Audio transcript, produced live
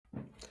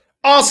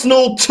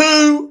Arsenal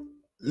 2,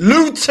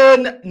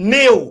 Luton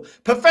 0.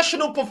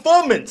 Professional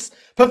performance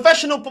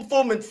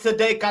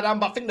today,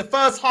 caramba. I think the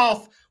first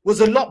half was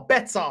a lot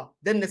better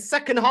than the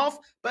second half.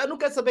 But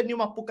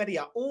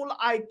all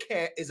I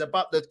care is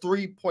about the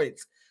 3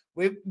 points.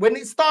 When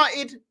it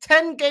started,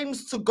 10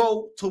 games to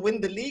go to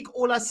win the league,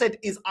 all I said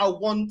is I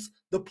want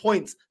the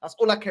points. That's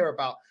all I care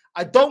about.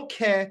 I don't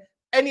care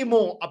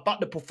anymore about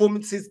the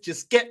performances.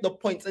 Just get the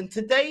points. And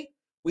today,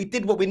 we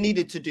did what we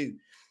needed to do.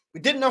 We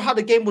didn't know how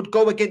the game would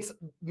go against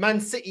Man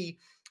City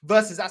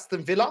versus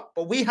Aston Villa,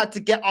 but we had to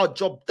get our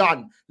job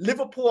done.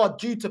 Liverpool are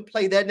due to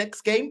play their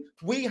next game.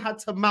 We had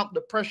to mount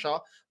the pressure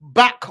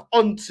back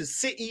onto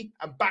City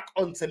and back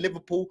onto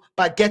Liverpool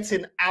by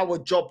getting our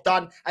job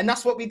done. And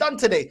that's what we done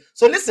today.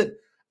 So listen,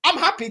 I'm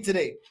happy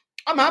today.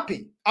 I'm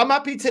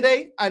happy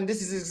today. And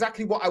this is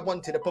exactly what I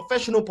wanted. A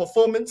professional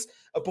performance,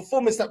 a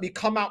performance that we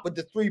come out with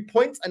the 3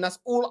 points. And that's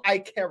all I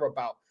care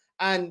about.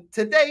 And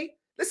today,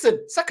 listen,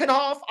 second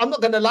half, I'm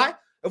not going to lie.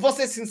 If I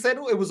say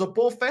sincero, it was a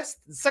ball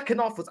fest. The second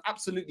half was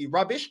absolutely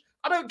rubbish.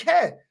 I don't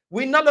care.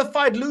 We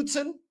nullified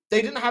Luton.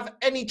 They didn't have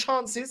any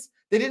chances.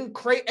 They didn't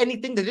create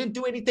anything. They didn't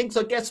do anything.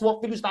 So guess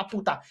what?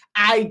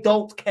 I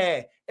don't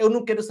care.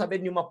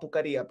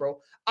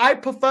 Bro. I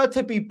prefer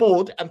to be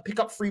bored and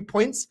pick up 3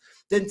 points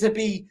than to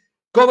be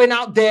going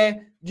out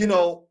there, you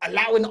know,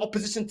 allowing the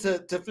opposition to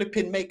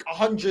flipping make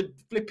 100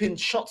 flipping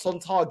shots on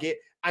target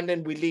and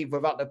then we leave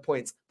without the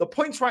points. The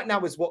points right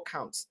now is what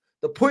counts.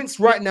 The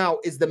points right now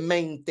is the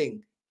main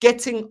thing.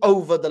 Getting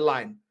over the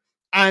line.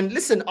 And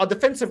listen, our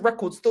defensive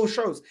record still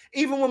shows,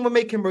 even when we're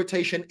making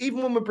rotation,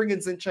 even when we're bringing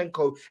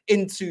Zinchenko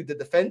into the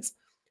defense,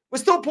 we're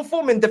still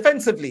performing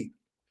defensively.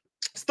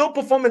 Starting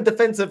with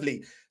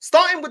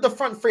the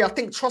front three, I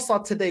think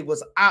Trossard today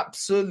was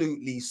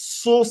absolutely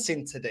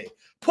saucing today.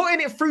 Putting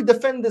it through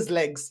defenders'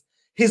 legs.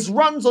 His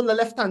runs on the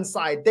left-hand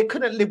side, they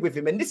couldn't live with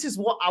him. And this is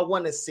what I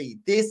want to see.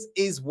 This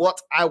is what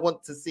I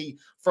want to see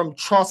from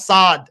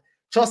Trossard.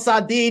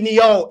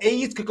 Trossadinho,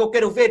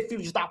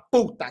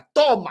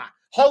 toma,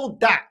 hold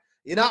that.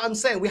 You know what I'm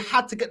saying? We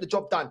had to get the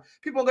job done.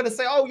 People are going to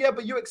say, oh, yeah,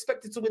 but you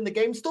expected to win the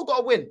game. Still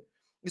got to win.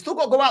 You still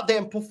got to go out there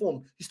and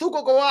perform. You still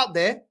got to go out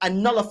there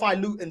and nullify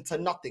Luton to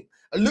nothing.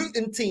 A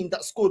Luton team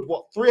that scored,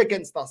 what, 3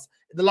 against us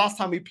the last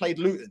time we played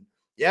Luton.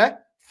 Yeah?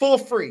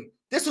 4-3.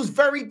 This was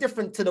very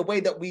different to the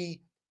way that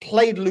we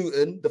played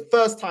Luton the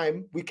first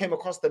time we came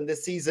across them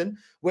this season,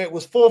 where it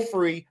was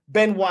 4-3,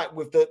 Ben White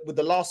with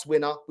the last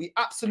winner. We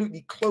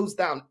absolutely closed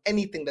down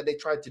anything that they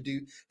tried to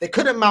do. They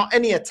couldn't mount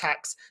any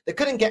attacks. They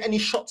couldn't get any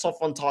shots off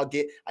on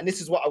target. And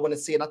this is what I want to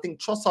see. And I think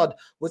Trossard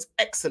was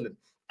excellent.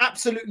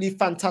 Absolutely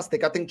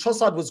fantastic. I think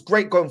Trossard was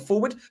great going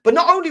forward. But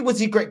not only was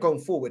he great going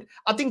forward,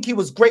 I think he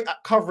was great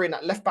at covering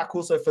at left back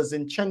also for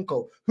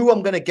Zinchenko, who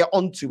I'm going to get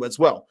onto as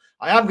well.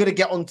 I am going to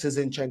get onto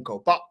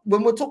Zinchenko. But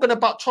when we're talking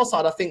about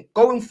Trossard, I think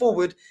going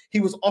forward, he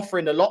was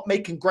offering a lot,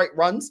 making great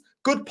runs,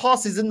 good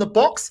passes in the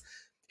box.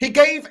 He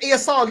gave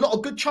ESR a lot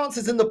of good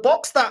chances in the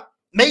box that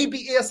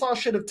maybe ESR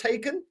should have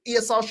taken.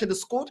 ESR should have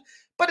scored.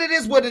 But it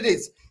is what it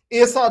is.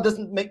 ESR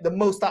doesn't make the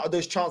most out of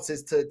those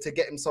chances to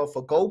get himself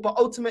a goal. But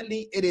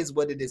ultimately, it is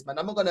what it is, man.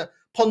 I'm not going to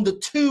ponder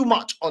too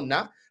much on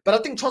that. But I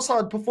think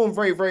Trossard performed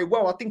very, very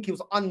well. I think he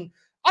was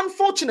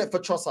unfortunate for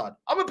Trossard.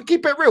 I'm going to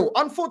keep it real.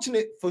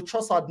 Unfortunate for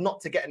Trossard not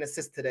to get an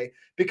assist today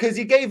because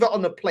he gave it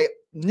on the plate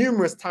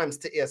numerous times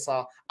to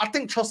ESR. I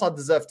think Trossard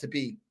deserved to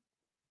be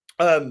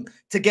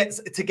to get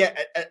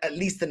at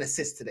least an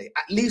assist today,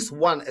 at least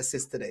 1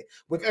 assist today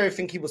with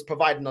everything he was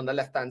providing on the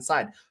left-hand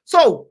side.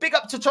 So big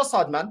up to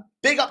Trossard, man.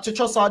 Big up to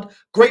Trossard.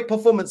 Great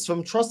performance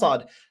from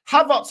Trossard.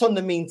 Havertz on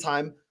the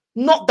meantime,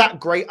 not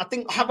that great. I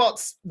think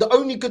Havertz, the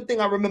only good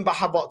thing I remember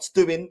Havertz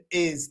doing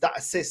is that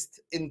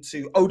assist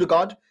into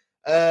Odegaard,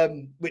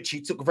 which he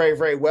took very,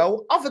 very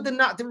well. Other than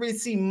that, I didn't really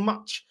see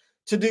much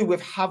to do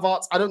with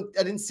Havertz. I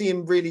didn't see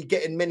him really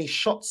getting many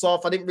shots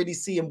off. I didn't really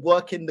see him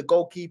working the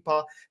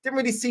goalkeeper. Didn't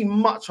really see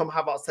much from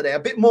Havertz today. A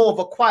bit more of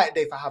a quiet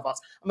day for Havertz.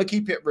 I'm gonna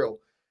keep it real.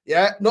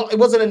 Yeah, it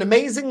wasn't an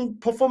amazing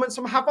performance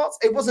from Havertz.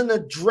 It wasn't a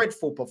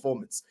dreadful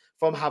performance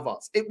from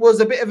Havertz. It was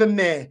a bit of a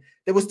meh.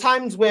 There was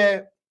times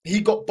where he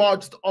got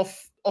barged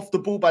off the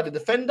ball by the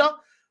defender,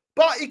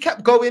 but he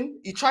kept going.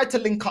 He tried to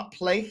link up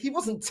play. He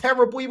wasn't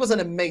terrible. He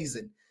wasn't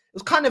amazing. It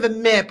was kind of a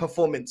meh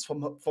performance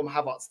from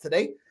Havertz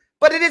today.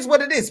 But it is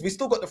what it is. We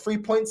still got the 3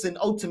 points, and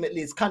ultimately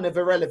it's kind of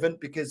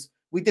irrelevant because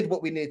we did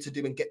what we needed to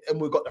do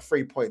and we got the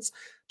 3 points.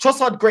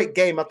 Trossard, great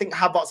game. I think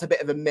Havertz a bit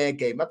of a meh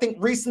game. I think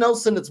Reiss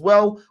Nelson as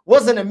well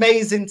wasn't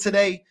amazing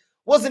today.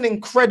 Wasn't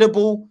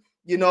incredible.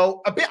 You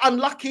know, a bit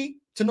unlucky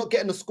to not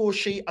get in the score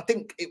sheet. I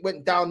think it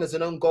went down as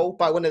an own goal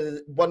by one of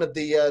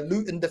the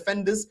Luton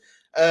defenders.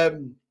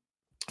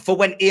 For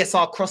when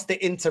ESR crossed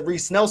it into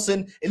Reiss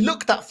Nelson. It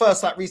looked at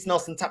first like Reiss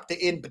Nelson tapped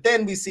it in, but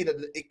then we see that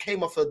it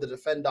came off of the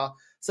defender.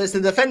 So it's the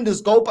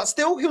defender's goal, but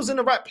still he was in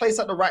the right place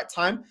at the right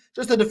time.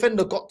 Just the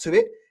defender got to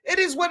it. It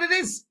is what it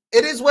is.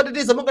 It is what it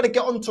is. I'm not going to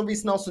get on to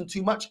Reiss Nelson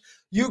too much.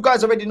 You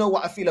guys already know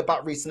what I feel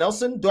about Reiss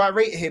Nelson. Do I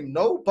rate him?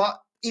 No,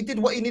 but he did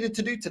what he needed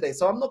to do today.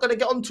 So I'm not going to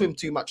get onto him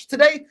too much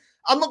today.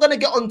 I'm not going to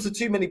get onto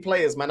too many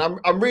players, man.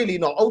 I'm really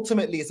not.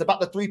 Ultimately, it's about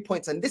the 3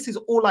 points, and this is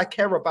all I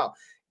care about.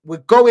 We're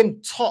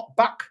going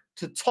back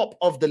to top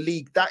of the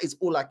league. That is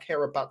all I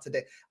care about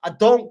today. I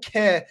don't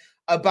care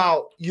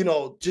about, you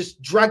know,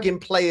 just dragging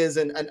players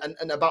and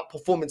about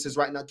performances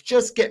right now.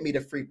 Just get me the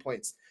 3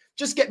 points.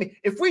 Just get me.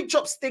 If we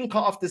drop stinker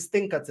after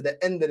stinker to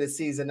the end of the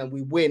season and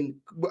we win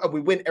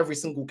every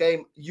single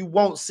game, you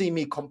won't see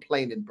me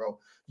complaining, bro.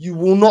 You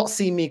will not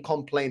see me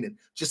complaining.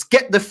 Just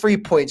get the 3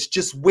 points.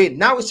 Just win.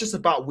 Now it's just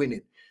about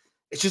winning.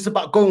 It's just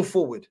about going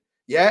forward,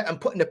 yeah,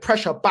 and putting the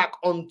pressure back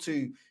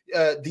onto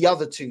the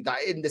other two that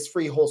are in this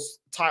 3-horse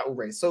title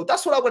race. So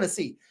that's what I want to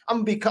see.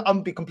 I'm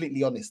gonna be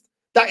completely honest.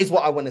 That is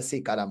what I want to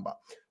see, caramba.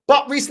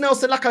 But Reece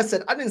Nelson, like I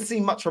said, I didn't see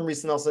much from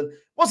Reece Nelson.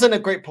 Wasn't a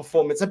great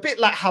performance. A bit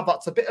like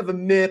Havertz, a bit of a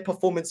mere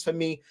performance for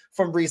me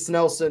from Reece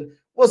Nelson.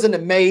 Wasn't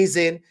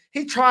amazing.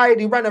 He tried,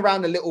 he ran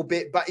around a little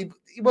bit, but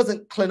he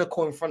wasn't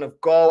clinical in front of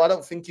goal. I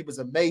don't think he was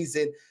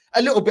amazing.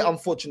 A little bit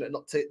unfortunate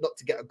not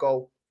to get a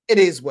goal. It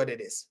is what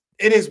it is.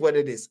 It is what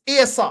it is.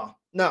 ESR.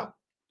 Now,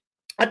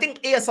 I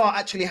think ESR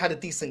actually had a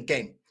decent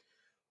game.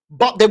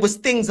 But there was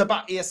things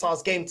about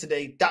ESR's game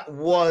today that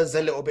was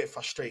a little bit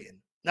frustrating.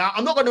 Now,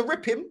 I'm not going to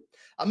rip him.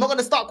 I'm not going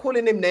to start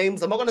calling him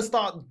names. I'm not going to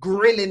start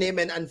grilling him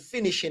and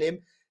finishing him.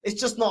 It's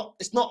just not,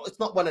 it's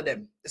not one of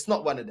them. It's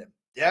not one of them.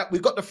 Yeah, we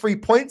got the 3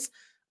 points.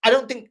 I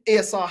don't think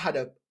ESR had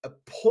a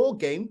poor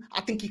game.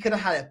 I think he could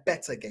have had a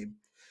better game.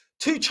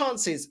 2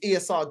 chances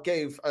Trossard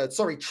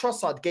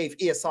gave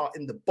ESR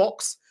in the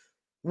box.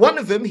 One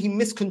of them, he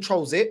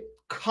miscontrols it.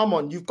 Come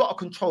on, you've got to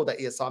control that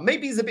ESR.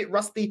 Maybe he's a bit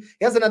rusty.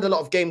 He hasn't had a lot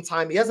of game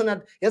time. He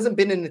hasn't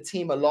been in the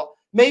team a lot.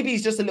 Maybe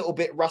he's just a little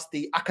bit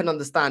rusty. I can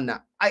understand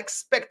that. I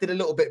expected a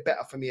little bit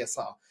better from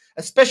ESR,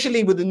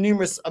 especially with the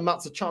numerous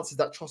amounts of chances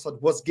that Trossard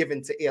was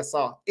given to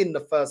ESR in the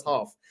first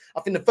half.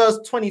 I think the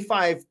first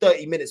 25,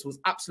 30 minutes was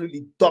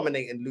absolutely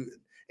dominating Luton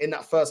in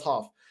that first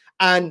half.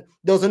 And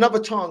there was another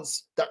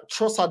chance that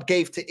Trossard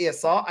gave to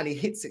ESR, and he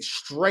hits it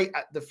straight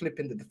at the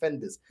flipping the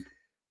defenders.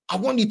 I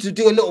want you to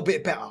do a little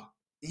bit better.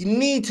 You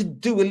need to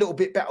do a little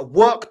bit better.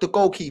 Work the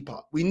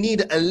goalkeeper. We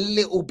need a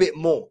little bit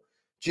more.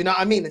 Do you know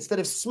what I mean? Instead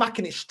of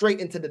smacking it straight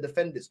into the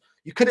defenders,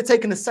 you could have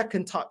taken a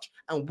second touch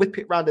and whip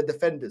it around the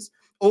defenders,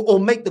 or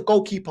make the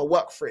goalkeeper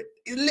work for it.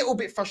 It's a little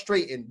bit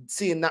frustrating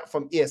seeing that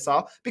from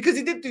ESR, because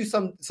he did do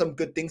some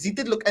good things. He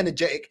did look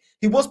energetic.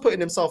 He was putting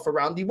himself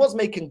around. He was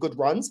making good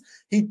runs.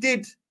 He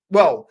did,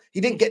 well, he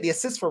didn't get the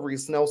assist for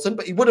Reece Nelson,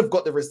 but he would have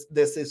got the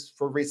assist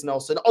for Reece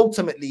Nelson.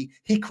 Ultimately,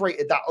 he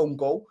created that own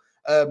goal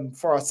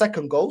for our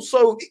second goal.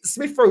 So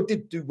Smith Rowe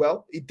did do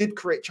well. He did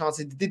create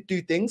chances. He did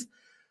do things,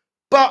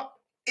 but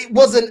it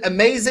wasn't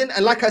amazing.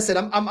 And like I said,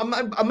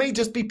 I may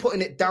just be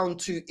putting it down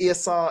to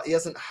ESR. He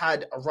hasn't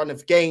had a run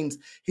of games.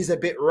 He's a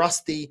bit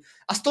rusty.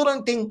 I still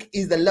don't think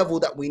he's the level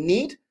that we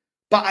need,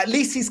 but at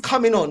least he's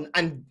coming on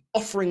and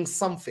offering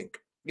something.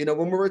 You know,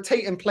 when we're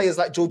rotating players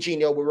like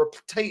Jorginho, we're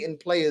rotating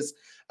players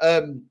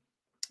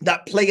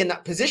that play in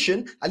that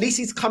position, at least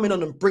he's coming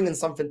on and bringing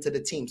something to the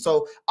team.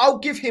 So I will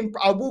give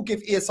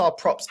ESR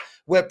props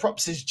where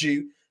props is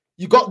due.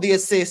 You got the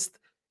assist.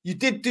 You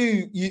did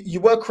do, you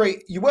were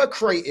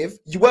creative,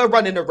 you were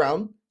running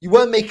around, you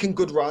were making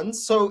good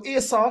runs. So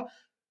ESR,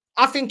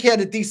 I think he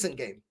had a decent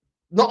game.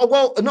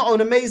 Not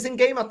an amazing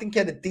game. I think he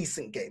had a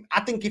decent game.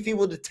 I think if he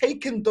would have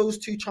taken those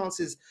 2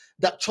 chances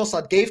that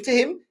Trossard gave to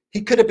him,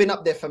 he could have been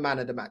up there for man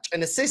of the match.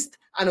 An assist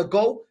and a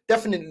goal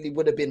definitely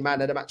would have been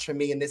man of the match for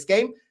me in this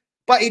game,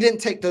 but he didn't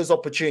take those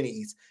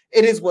opportunities.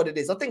 It is what it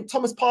is. I think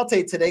Thomas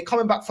Partey today,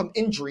 coming back from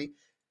injury,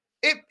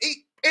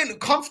 it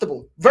looked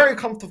comfortable, very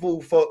comfortable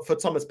for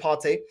Thomas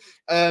Partey.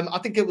 I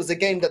think it was a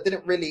game that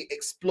didn't really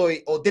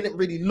exploit, or didn't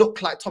really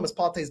look like Thomas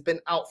Partey's been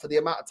out for the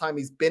amount of time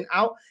he's been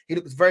out. He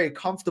looks very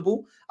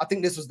comfortable. I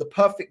think this was the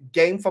perfect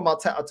game for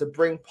Arteta to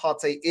bring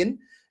Partey in.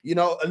 You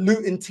know, a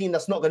Luton team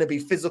that's not going to be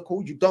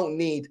physical. You don't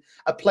need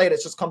a player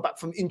that's just come back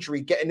from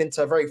injury, getting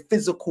into a very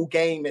physical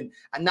game and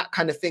that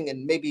kind of thing,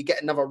 and maybe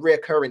get another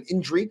reoccurring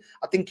injury.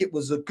 I think it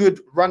was a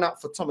good run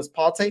out for Thomas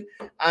Partey,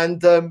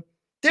 and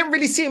didn't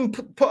really see him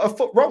put a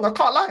foot wrong. I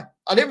can't lie.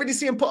 I didn't really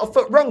see him put a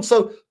foot wrong.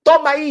 So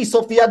don't me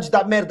Sofiaj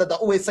that merda that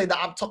always say that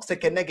I'm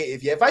toxic and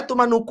negative. Yeah, if I do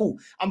manuku,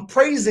 I'm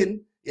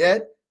praising, yeah,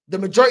 the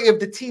majority of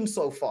the team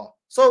so far.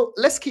 So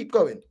let's keep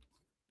going.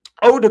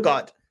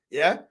 Odegaard,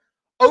 yeah.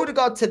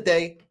 Odegaard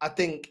today, I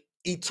think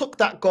he took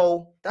that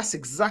goal. That's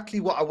exactly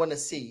what I want to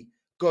see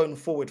going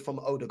forward from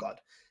Odegaard.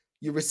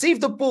 You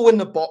receive the ball in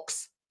the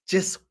box,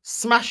 just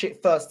smash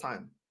it first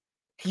time.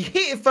 He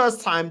hit it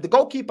first time. The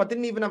goalkeeper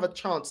didn't even have a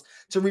chance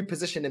to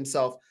reposition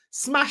himself.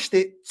 Smashed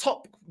it,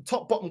 top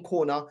bottom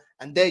corner,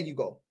 and there you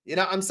go. You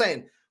know what I'm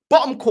saying?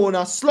 Bottom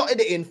corner, slotted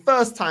it in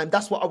first time.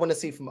 That's what I want to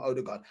see from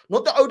Odegaard.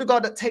 Not the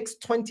Odegaard that takes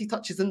 20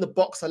 touches in the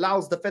box,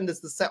 allows defenders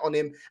to set on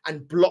him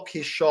and block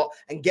his shot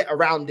and get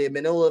around him,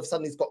 and all of a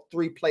sudden he's got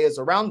 3 players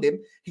around him.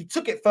 He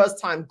took it first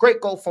time. Great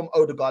goal from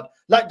Odegaard.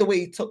 Like the way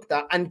he took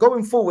that. And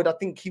going forward, I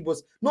think he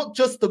was not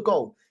just the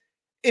goal.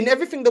 In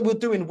everything that we're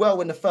doing well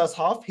in the first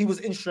half, he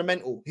was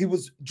instrumental. He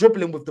was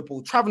dribbling with the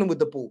ball, traveling with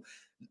the ball,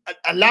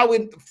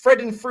 allowing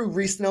threading through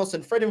Reece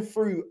Nelson, threading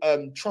through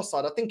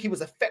Trossard. I think he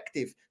was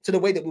effective to the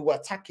way that we were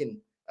attacking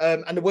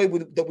and the way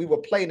that we were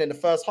playing in the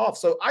first half.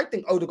 So I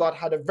think Odegaard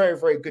had a very,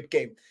 very good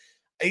game.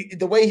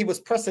 The way he was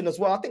pressing as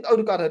well, I think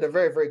Odegaard had a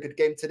very, very good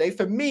game today.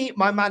 For me,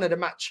 my man of the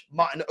match,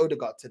 Martin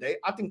Odegaard today.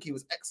 I think he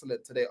was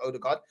excellent today,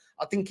 Odegaard.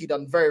 I think he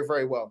done very,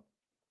 very well.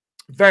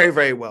 Very,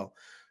 very well.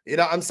 You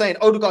know what I'm saying?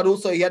 Odegaard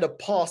also, he had a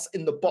pass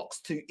in the box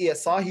to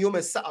ESR. He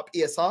almost set up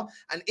ESR,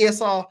 and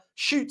ESR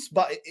shoots,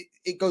 but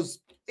it goes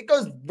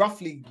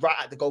roughly right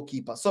at the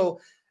goalkeeper. So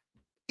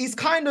he's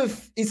kind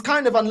of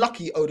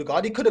unlucky,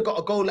 Odegaard. He could have got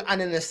a goal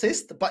and an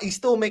assist, but he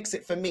still makes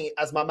it for me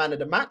as my man of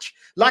the match.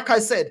 Like I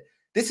said,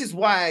 this is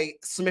why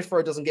Smith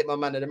Rowe doesn't get my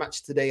man of the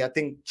match today. I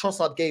think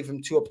Trossard gave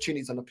him 2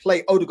 opportunities on the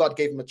plate. Odegaard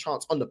gave him a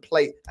chance on the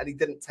plate, and he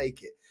didn't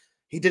take it.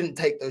 He didn't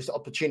take those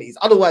opportunities.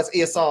 Otherwise,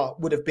 ESR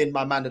would have been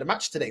my man of the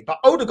match today. But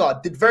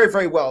Odegaard did very,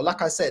 very well.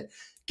 Like I said,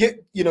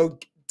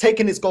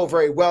 taking his goal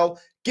very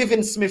well,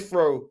 giving Smith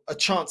Rowe a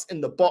chance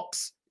in the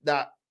box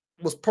that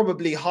was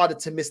probably harder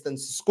to miss than to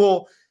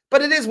score.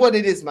 But it is what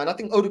it is, man. I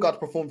think Odegaard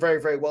performed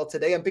very, very well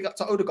today. And big up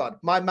to Odegaard,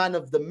 my man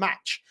of the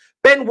match.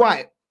 Ben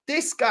White.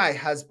 This guy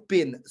has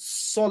been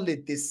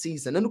solid this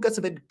season. And bro.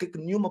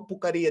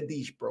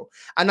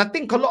 And I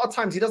think a lot of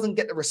times he doesn't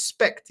get the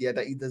respect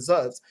that he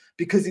deserves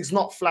because he's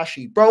not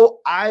flashy. Bro,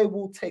 I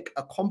will take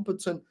a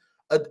competent,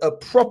 a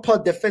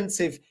proper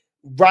defensive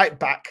right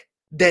back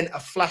than a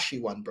flashy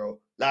one, bro.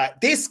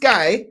 Like this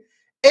guy,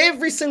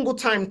 every single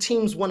time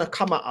teams want to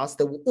come at us,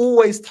 they will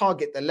always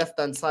target the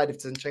left-hand side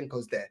if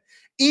Zinchenko's there.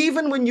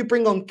 Even when you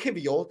bring on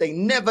Kivior, they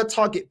never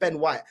target Ben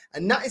White.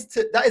 And that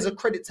is a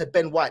credit to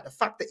Ben White. The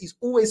fact that he's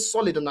always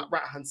solid on that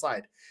right-hand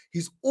side.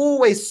 He's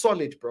always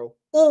solid, bro.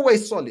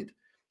 Always solid.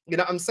 You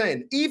know what I'm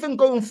saying? Even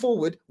going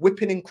forward,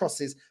 whipping in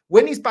crosses.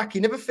 When he's back, he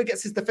never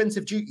forgets his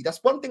defensive duty.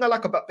 That's one thing I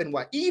like about Ben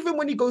White. Even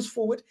when he goes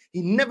forward,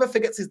 he never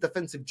forgets his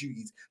defensive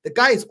duties. The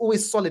guy is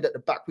always solid at the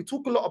back. We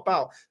talk a lot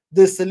about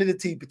the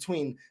solidity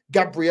between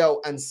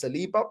Gabriel and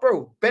Saliba.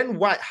 Bro, Ben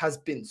White has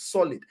been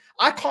solid.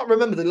 I can't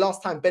remember the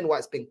last time Ben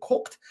White's been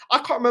cooked. I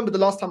can't remember the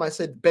last time I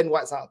said Ben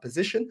White's out of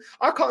position.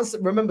 I can't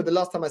remember the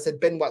last time I said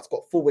Ben White's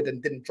got forward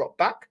and didn't drop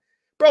back.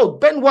 Bro,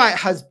 Ben White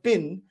has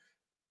been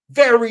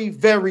very,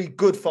 very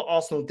good for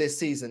Arsenal this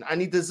season, and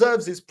he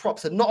deserves his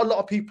props. And not a lot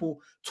of people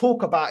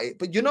talk about it.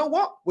 But you know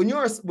what? When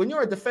you're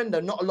a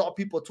defender, not a lot of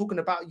people are talking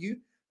about you.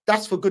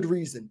 That's for good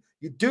reason.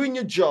 You're doing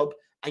your job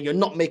and you're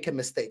not making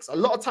mistakes. A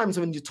lot of times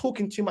when you're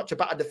talking too much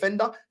about a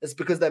defender, it's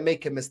because they're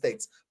making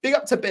mistakes. Big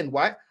up to Ben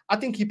White. I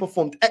think he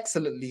performed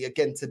excellently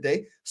again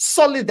today.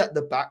 Solid at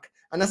the back.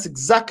 And that's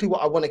exactly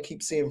what I want to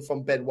keep seeing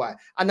from Ben White.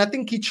 And I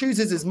think he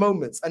chooses his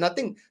moments. And I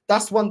think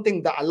that's one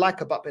thing that I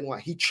like about Ben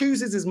White. He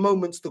chooses his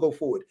moments to go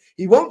forward.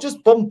 He won't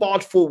just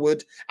bombard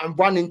forward and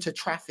run into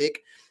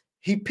traffic.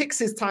 He picks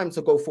his time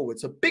to go forward.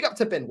 So big up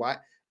to Ben White.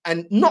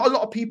 And not a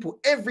lot of people,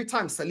 every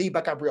time,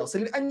 Saliba, Gabriel.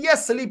 And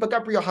yes, Saliba,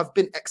 Gabriel have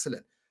been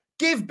excellent.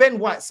 Give Ben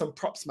White some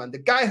props, man. The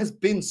guy has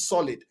been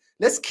solid.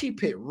 Let's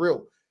keep it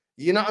real.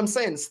 You know what I'm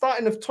saying?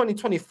 Starting of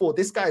 2024,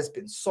 this guy has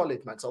been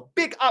solid, man. So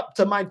big up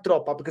to my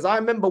dropper, because I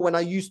remember when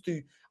I used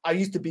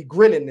to be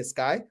grilling this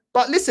guy.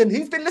 But listen,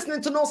 he's been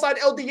listening to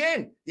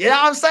NorthsideLDN. You know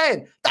what I'm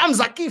saying? Tam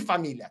Zaki,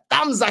 familia.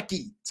 Tam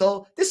Zaki.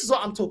 So this is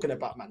what I'm talking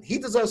about, man. He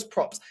deserves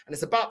props. And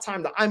it's about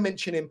time that I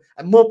mention him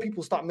and more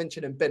people start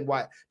mentioning Ben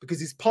White,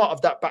 because he's part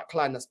of that back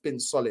line that's been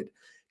solid.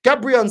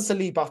 Gabriel and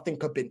Saliba, I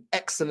think, have been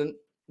excellent.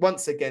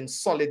 Once again,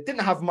 solid.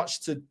 Didn't have much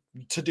to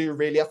do,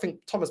 really. I think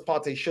Thomas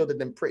Partey shielded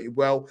them pretty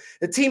well.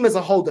 The team as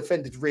a whole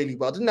defended really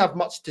well. Didn't have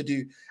much to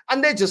do.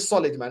 And they're just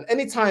solid, man.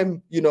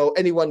 Anytime,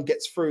 anyone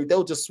gets through,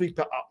 they'll just sweep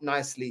it up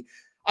nicely.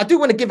 I do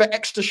want to give an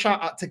extra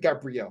shout out to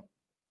Gabriel.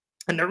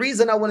 And the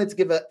reason I wanted to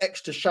give an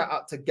extra shout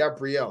out to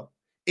Gabriel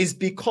is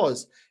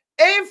because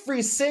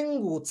every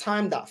single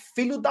time that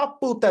Filuda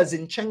Puta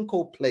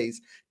Zinchenko plays,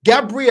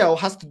 Gabriel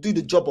has to do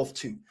the job of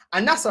 2.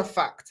 And that's a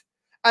fact.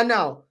 And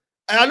now,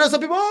 and I know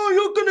some people, oh,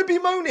 you're going to be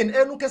moaning.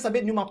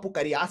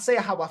 I say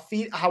how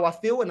I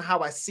feel and how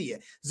I see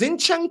it.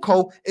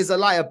 Zinchenko is a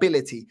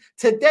liability.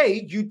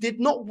 Today, you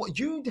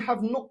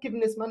have not given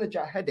this manager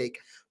a headache,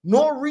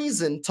 nor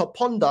reason to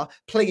ponder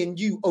playing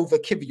you over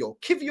Kivior.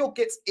 Kivior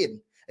gets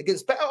in.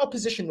 Against better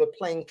opposition, we're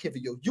playing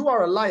Kivior. You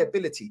are a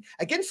liability.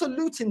 Against a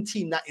Luton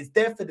team that is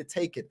there for the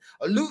taking,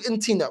 a Luton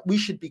team that we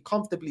should be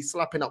comfortably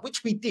slapping up,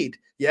 which we did,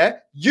 yeah?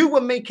 You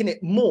were making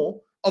it more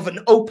of an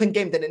open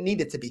game than it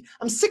needed to be.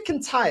 I'm sick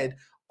and tired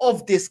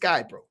of this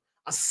guy, bro.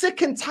 I'm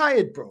sick and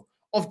tired, bro,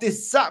 of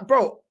this Zach,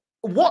 bro.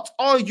 What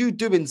are you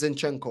doing,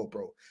 Zinchenko,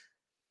 bro?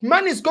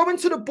 Man is going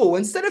to the ball.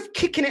 Instead of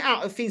kicking it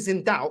out if he's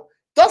in doubt,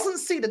 doesn't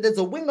see that there's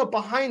a winger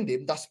behind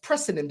him that's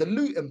pressing him, the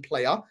Luton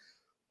player,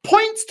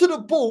 points to the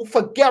ball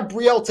for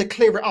Gabriel to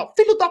clear it up.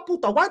 Filho da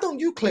puta, why don't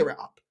you clear it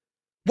up?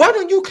 Why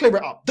don't you clear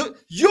it up?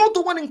 You're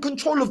the one in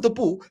control of the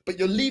ball, but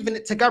you're leaving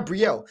it to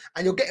Gabriel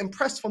and you're getting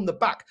pressed from the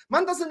back.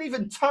 Man doesn't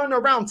even turn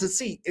around to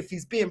see if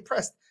he's being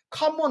pressed.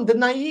 Come on, the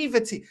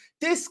naivety.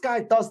 This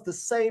guy does the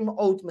same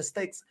old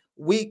mistakes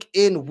week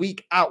in,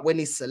 week out when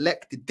he's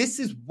selected. This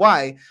is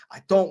why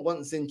I don't want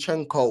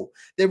Zinchenko.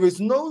 There is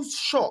no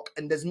shock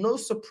and there's no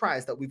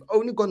surprise that we've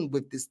only gone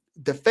with this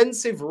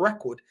defensive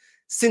record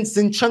since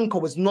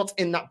Zinchenko was not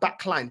in that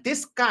back line.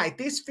 This guy,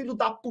 this Filho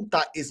da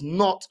Puta is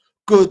not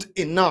good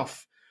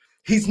enough.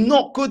 He's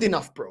not good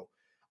enough, bro.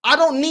 I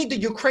don't need the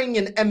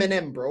Ukrainian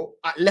Eminem, bro,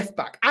 at left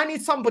back. I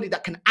need somebody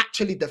that can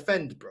actually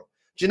defend, bro.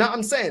 Do you know what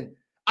I'm saying?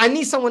 I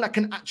need someone that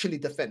can actually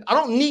defend. I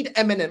don't need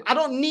Eminem. I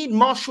don't need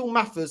Marshall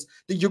Mathers,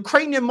 the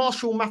Ukrainian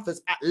Marshall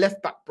Mathers at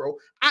left back, bro.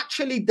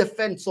 Actually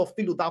defend so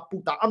Filho da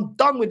Puta. I'm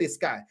done with this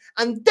guy.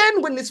 And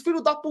then when this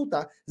Filho da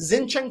Puta,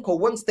 Zinchenko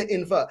wants to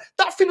invert,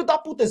 that Filho da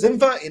Puta is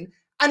inverting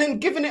and then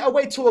giving it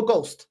away to a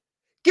ghost.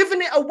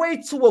 Giving it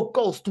away to a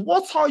ghost.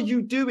 What are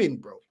you doing,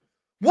 bro?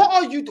 What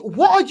are you?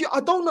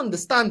 I don't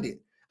understand it.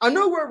 I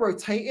know we're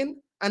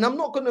rotating, and I'm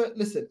not going to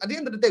listen. At the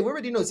end of the day, we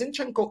already know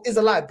Zinchenko is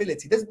a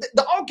liability.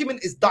 The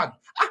argument is done.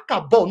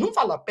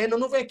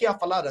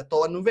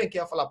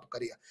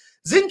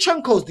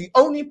 Zinchenko is the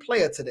only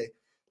player today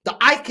that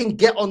I can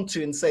get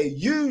onto and say,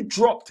 you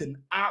dropped an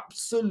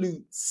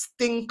absolute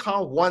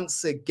stinker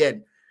once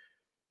again.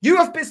 You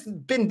have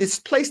been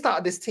displaced out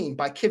of this team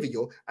by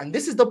Kivior, and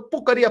this is the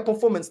Bukaria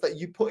performance that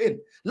you put in.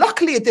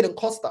 Luckily, it didn't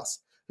cost us.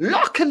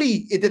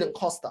 Luckily, it didn't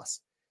cost us.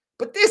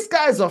 But this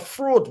guy is a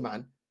fraud,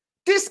 man.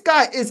 This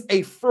guy is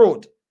a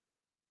fraud.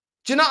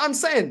 Do you know what I'm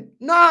saying?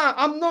 Nah,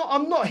 I'm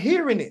not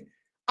hearing it.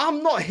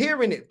 I'm not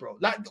hearing it, bro.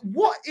 Like,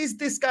 what is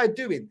this guy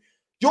doing?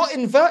 You're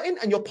inverting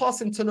and you're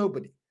passing to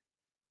nobody.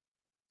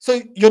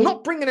 So you're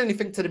not bringing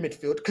anything to the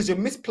midfield because you're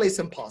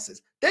misplacing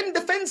passes. Then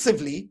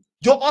defensively,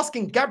 you're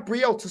asking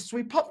Gabriel to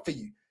sweep up for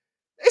you.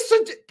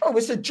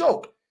 It's a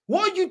joke.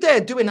 What are you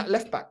there doing at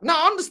left back?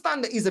 Now, I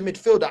understand that he's a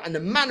midfielder and the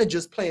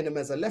manager's playing him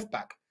as a left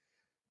back.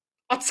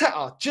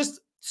 Arteta,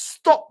 just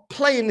stop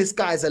playing this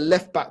guy as a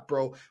left back,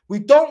 bro. We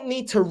don't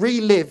need to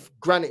relive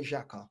Granit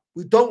Xhaka.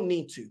 We don't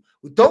need to.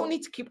 We don't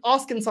need to keep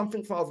asking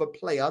something from a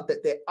player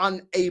that they're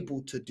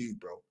unable to do,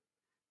 bro.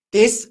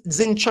 This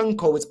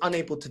Zinchenko is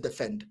unable to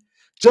defend.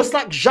 Just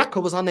like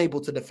Xhaka was unable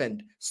to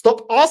defend.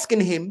 Stop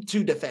asking him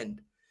to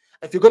defend.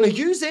 If you're going to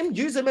use him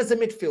as a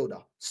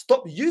midfielder.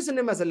 Stop using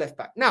him as a left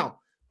back. Now,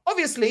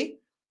 obviously,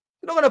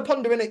 we're not going to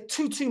ponder in it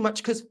too much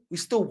because we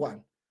still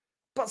won.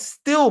 But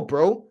still,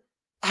 bro,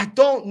 I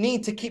don't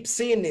need to keep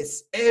seeing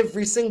this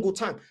every single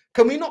time.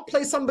 Can we not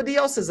play somebody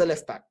else as a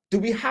left back? Do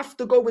we have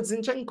to go with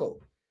Zinchenko?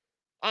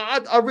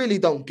 I really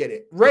don't get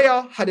it.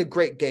 Raya had a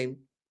great game.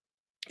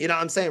 You know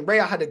what I'm saying?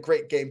 Raya had a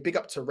great game. Big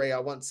up to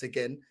Raya once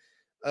again.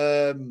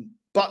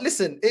 But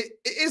listen, it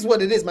is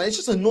what it is, man. It's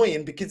just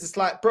annoying because it's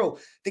like, bro,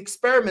 the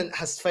experiment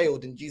has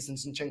failed in using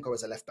Zinchenko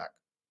as a left back.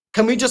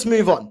 Can we just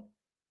move on?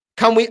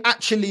 Can we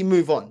actually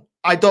move on?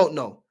 I don't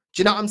know.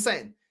 Do you know what I'm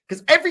saying?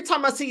 Because every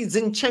time I see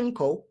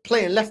Zinchenko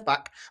playing left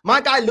back, my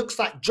guy looks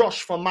like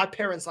Josh from My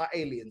Parents Are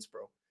Aliens,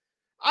 bro.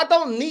 I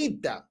don't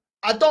need that.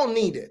 I don't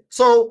need it.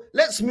 So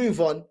let's move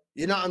on.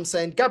 You know what I'm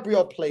saying?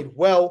 Gabriel played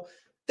well.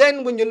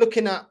 Then when you're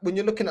looking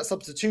at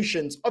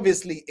substitutions,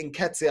 obviously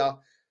Nketiah.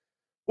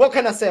 What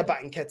can I say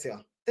about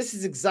Nketiah? This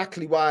is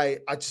exactly why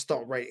I just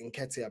don't rate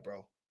Nketiah,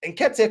 bro.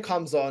 Nketiah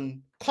comes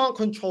on, can't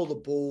control the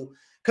ball,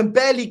 can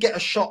barely get a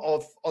shot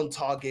off on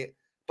target.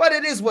 But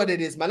it is what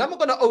it is, man. I'm not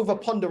going to over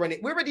ponder on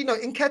it. We already know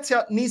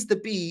Nketiah needs to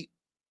be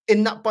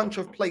in that bunch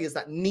of players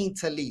that need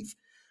to leave.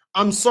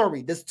 I'm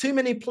sorry. There's too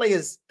many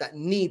players that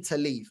need to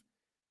leave.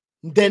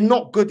 They're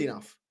not good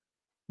enough.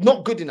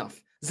 Not good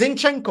enough.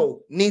 Zinchenko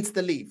needs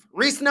to leave.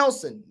 Reece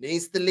Nelson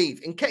needs to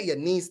leave. Nketiah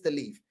needs to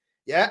leave.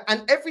 Yeah.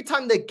 And every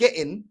time they're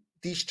getting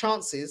these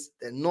chances,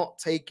 they're not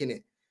taking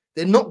it.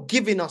 They're not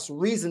giving us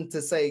reason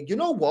to say, you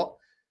know what?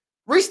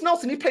 Reece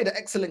Nelson, he played an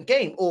excellent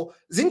game, or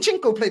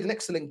Zinchenko played an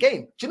excellent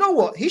game. Do you know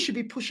what? He should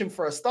be pushing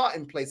for a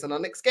starting place in our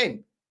next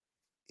game.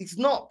 He's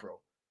not, bro.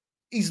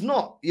 He's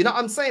not. You know what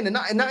I'm saying? And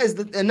that is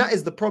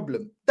the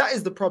problem. That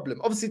is the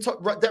problem. Obviously,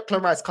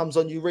 Declan Rice comes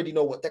on. You already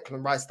know what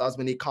Declan Rice does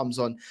when he comes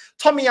on.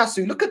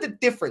 Tomiyasu, look at the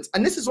difference.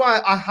 And this is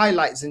why I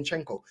highlight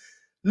Zinchenko.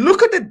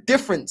 Look at the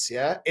difference,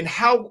 yeah, in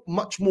how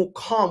much more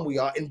calm we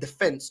are in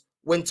defense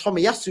when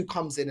Tomiyasu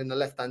comes in the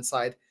left-hand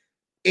side.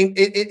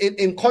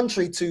 In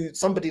contrary to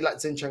somebody like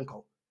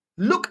Zinchenko.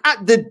 Look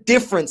at the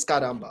difference,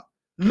 Caramba.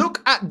 Look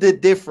at the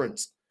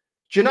difference.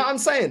 Do you know what I'm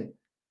saying?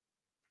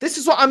 This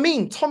is what I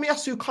mean.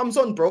 Tomiyasu comes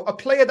on, bro. A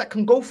player that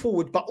can go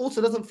forward, but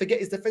also doesn't forget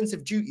his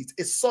defensive duties.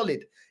 Is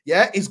solid.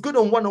 Yeah, is good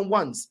on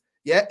one-on-ones.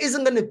 Yeah,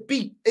 isn't gonna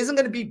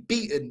be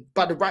beaten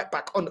by the right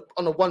back on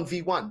a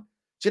 1v1.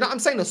 Do you know what I'm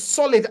saying? A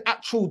solid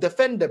actual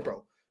defender,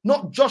 bro.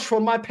 Not Josh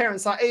from My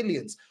Parents Are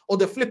Aliens or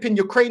the flipping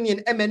Ukrainian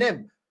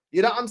Eminem.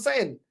 You know what I'm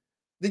saying?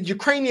 The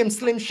Ukrainian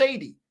Slim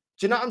Shady.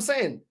 Do you know what I'm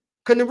saying?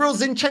 Can the real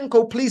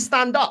Zinchenko please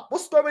stand up?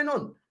 What's going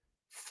on?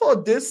 For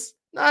this?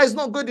 Nah, it's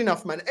not good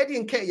enough, man. Eddie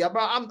and Nketiah,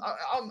 bro,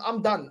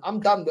 I'm done.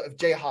 I'm done with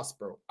Jay Huss,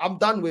 bro. I'm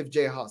done with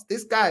Jay Huss.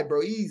 This guy, bro,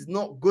 he's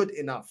not good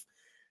enough.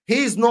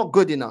 He's not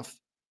good enough.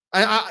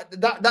 And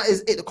that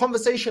is it. The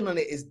conversation on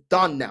it is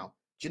done now.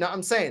 Do you know what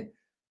I'm saying?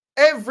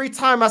 Every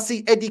time I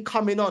see Eddie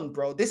coming on,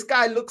 bro, this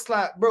guy looks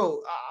like,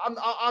 bro,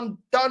 I'm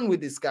done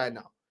with this guy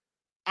now.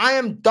 I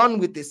am done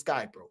with this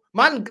guy, bro.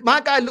 Man,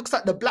 my guy looks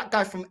like the black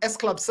guy from S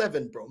Club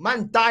 7, bro.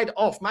 Man died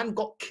off. Man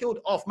got killed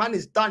off. Man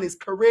is done. His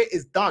career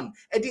is done.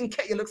 Eddie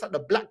Nketiah looks like the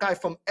black guy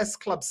from S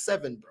Club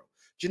 7, bro.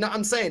 Do you know what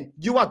I'm saying?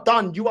 You are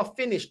done. You are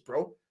finished,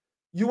 bro.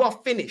 You are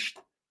finished.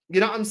 You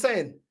know what I'm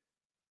saying?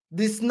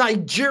 This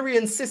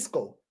Nigerian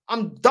Cisco,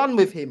 I'm done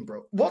with him,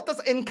 bro. What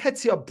does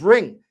Nketiah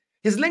bring?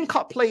 His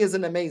link-up play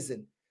isn't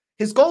amazing.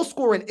 His goal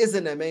scoring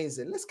isn't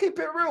amazing. Let's keep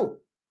it real.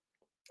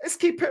 Let's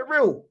keep it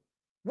real.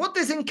 What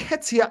does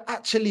Nketiah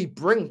actually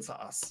bring to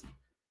us?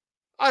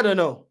 I don't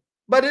know.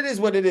 But it is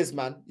what it is,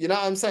 man. You know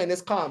what I'm saying?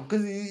 It's calm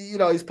because, you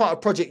know, he's part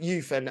of Project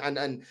Youth and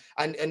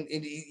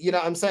you know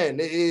what I'm saying?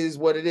 It is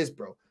what it is,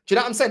 bro. Do you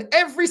know what I'm saying?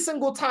 Every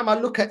single time I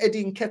look at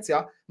Eddie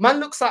Nketiah, man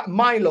looks like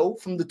Milo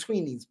from the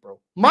Tweenies, bro.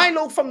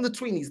 Milo from the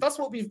Tweenies. That's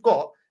what we've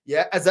got,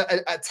 yeah, as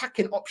an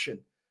attacking option.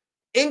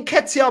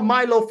 Nketiah,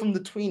 Milo from the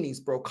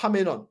Tweenies, bro,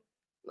 coming on.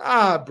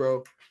 Nah,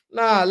 bro.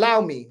 Nah,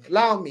 allow me. And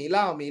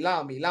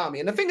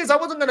the thing is, I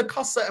wasn't going to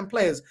cuss certain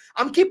players.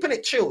 I'm keeping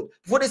it chilled.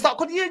 Before they start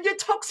calling, you're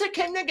toxic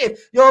and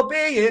negative. You're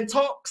being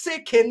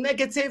toxic and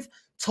negative.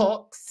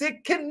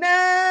 Toxic and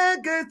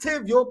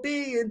negative. You're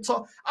being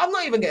toxic. I'm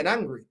not even getting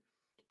angry.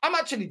 I'm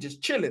actually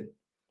just chilling.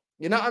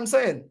 You know what I'm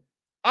saying?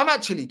 I'm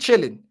actually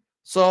chilling.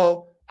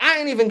 So I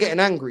ain't even getting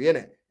angry,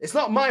 innit? It's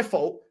not my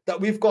fault that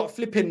we've got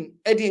flipping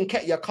Eddie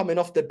Nketiah coming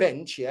off the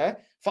bench, yeah,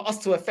 for us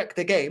to affect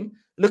the game,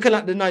 looking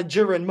like the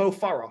Nigerian Mo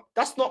Farah.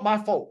 That's not my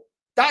fault.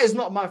 That is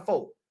not my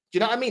fault. Do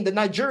you know what I mean? The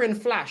Nigerian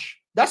Flash.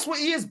 That's what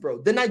he is,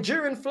 bro. The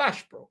Nigerian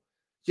Flash, bro.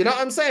 You know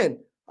what I'm saying?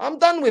 I'm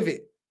done with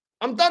it.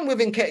 I'm done with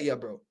Nketiah,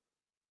 bro.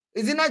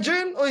 Is he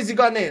Nigerian or is he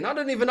Ghanaian?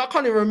 I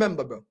can't even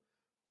remember, bro.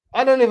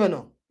 I don't even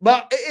know.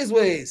 But it is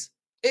what it is.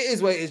 It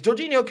is what it is.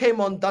 Jorginho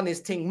came on, done his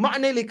thing.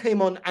 Martinelli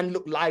came on and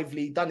looked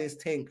lively, done his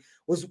thing,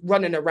 was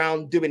running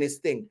around doing his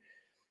thing.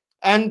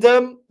 And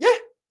yeah,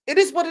 it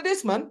is what it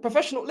is, man.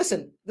 Professional.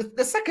 Listen,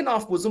 the second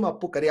half was Zuma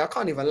Pukari. I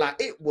can't even lie.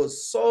 It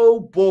was so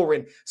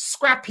boring.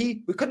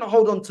 Scrappy. We couldn't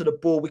hold on to the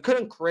ball. We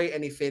couldn't create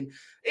anything.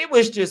 It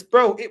was just,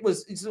 bro,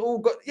 it's all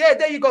good. Yeah,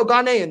 there you go,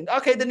 Ghanaian.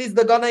 Okay, then he's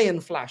the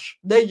Ghanaian Flash.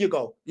 There you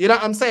go. You know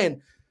what I'm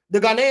saying? The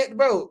Ghanaian,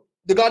 bro,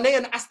 the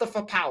Ghanaian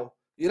Astafa Powell.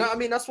 You know what I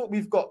mean? That's what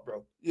we've got,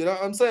 bro. You know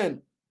what I'm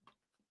saying?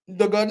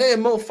 The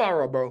Ghanaian Mo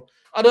Farah, bro.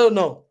 I don't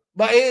know.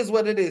 But it is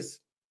what it is.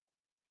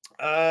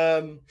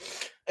 It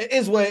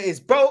is what it is,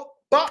 bro.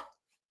 But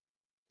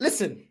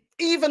listen,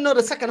 even though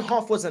the second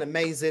half wasn't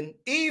amazing,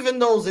 even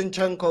though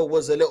Zinchenko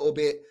was a little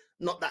bit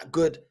not that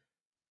good,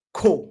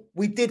 cool.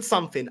 We did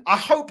something. I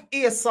hope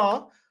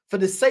ESR, for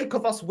the sake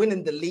of us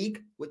winning the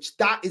league, which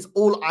that is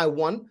all I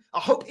want, I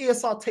hope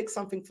ESR takes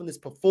something from this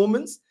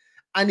performance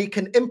and he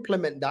can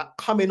implement that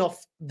coming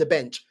off the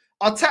bench.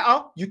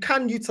 Arteta, you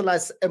can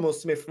utilize Emil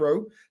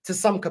Smith-Rowe to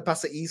some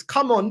capacities.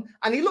 Come on.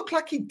 And he looked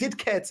like he did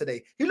care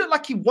today. He looked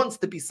like he wants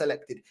to be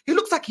selected. He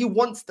looks like he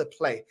wants to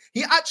play.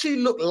 He actually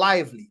looked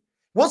lively.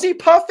 Was he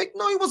perfect?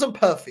 No, he wasn't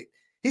perfect.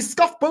 He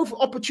scuffed both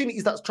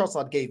opportunities that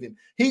Trossard gave him.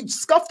 He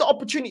scuffed the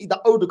opportunity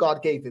that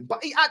Odegaard gave him.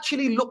 But he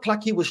actually looked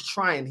like he was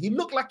trying. He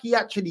looked like he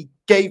actually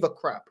gave a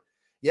crap.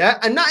 Yeah.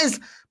 And that is,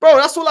 bro,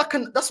 that's all I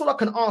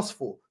can ask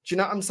for. Do you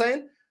know what I'm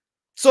saying?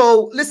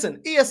 So listen,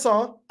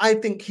 ESR, I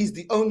think he's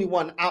the only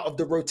one out of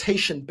the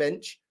rotation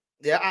bench,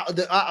 yeah, out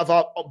of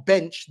our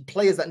bench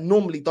players that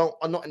normally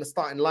are not in the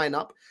starting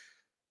lineup.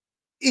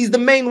 He's the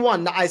main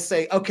one that I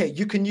say, okay,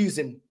 you can use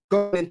him.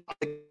 Go in.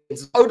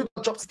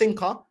 Odegaard drops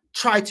stinker.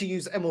 Try to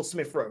use Emil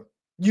Smith-Rowe.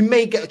 You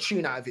may get a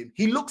tune out of him.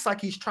 He looks like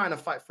he's trying to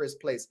fight for his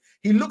place.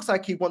 He looks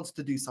like he wants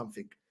to do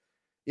something.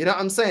 You know what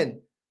I'm saying?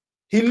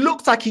 He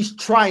looks like he's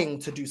trying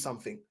to do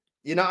something.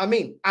 You know what I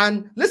mean?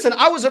 And listen,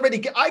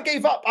 I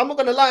gave up. I'm not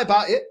going to lie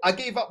about it. I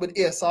gave up with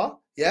ESR.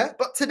 Yeah.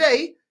 But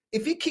today,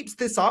 if he keeps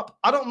this up,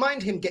 I don't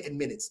mind him getting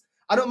minutes.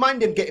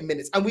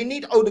 And we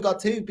need Odegaard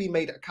to be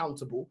made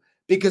accountable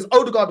because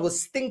Odegaard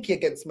was stinky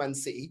against Man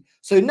City.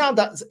 So now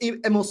that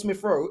Emil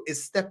Smith-Rowe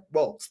is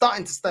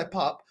starting to step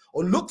up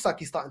or looks like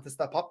he's starting to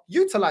step up,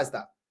 utilize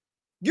that.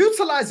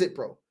 Utilize it,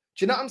 bro.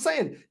 Do you know what I'm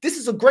saying? This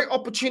is a great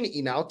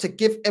opportunity now to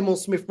give Emil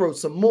Smith-Rowe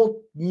some more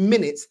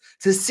minutes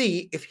to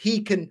see if he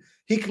can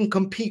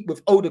compete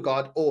with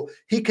Odegaard or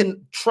he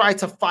can try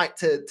to fight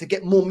to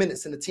get more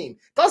minutes in the team.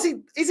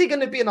 Is he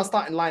going to be in our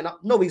starting lineup?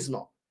 No, he's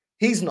not.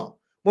 He's not.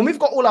 When we've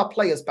got all our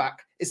players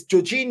back, it's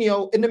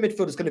Jorginho. In the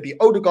midfield is going to be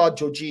Odegaard,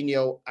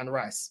 Jorginho, and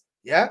Rice.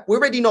 Yeah, we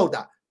already know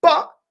that.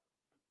 But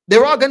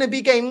there are going to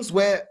be games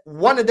where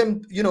one of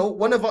them, you know,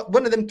 one of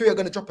them three are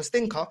going to drop a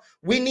stinker.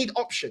 We need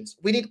options.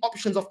 We need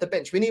options off the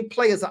bench. We need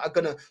players that are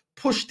going to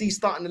push these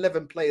starting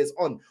 11 players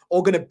on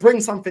or going to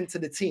bring something to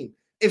the team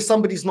if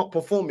somebody's not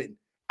performing.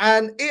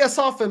 And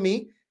ESR for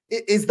me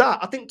is that.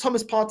 I think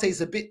Thomas Partey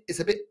is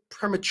a bit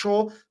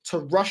premature to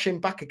rush him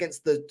back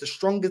against the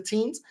stronger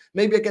teams.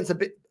 Maybe against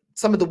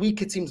some of the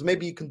weaker teams,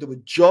 maybe you can do a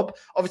job.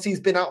 Obviously, he's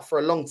been out for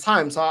a long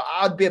time, so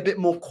I'd be a bit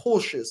more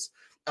cautious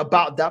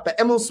about that. But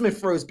Emil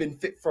Smith-Rowe has been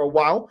fit for a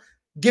while.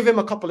 Give him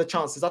a couple of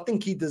chances. I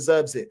think he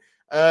deserves it.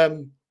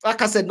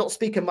 Like I said, not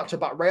speaking much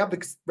about Raya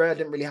because Raya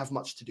didn't really have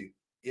much to do.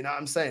 You know what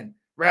I'm saying?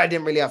 Raya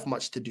didn't really have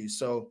much to do.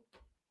 So,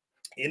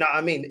 you know what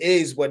I mean? It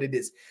is what it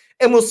is.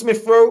 Emil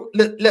Smith Rowe,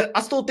 look,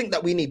 I still think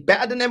that we need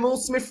better than Emil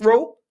Smith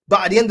Rowe.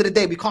 But at the end of the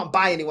day, we can't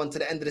buy anyone to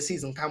the end of the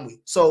season, can we?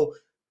 So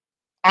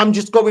I'm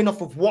just going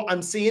off of what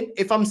I'm seeing.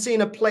 If I'm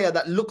seeing a player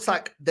that looks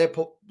like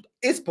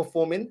is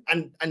performing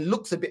and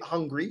looks a bit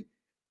hungry,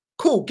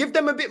 cool. Give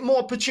them a bit more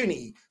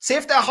opportunity. See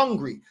if they're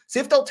hungry. See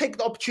if they'll take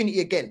the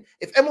opportunity again.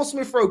 If Emil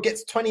Smith Rowe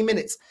gets 20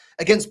 minutes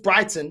against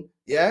Brighton,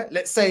 yeah,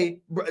 let's say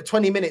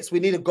 20 minutes, we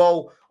need a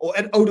goal, or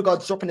Ed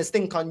Odegaard's dropping a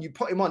stinker and you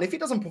put him on. If he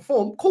doesn't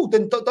perform, cool,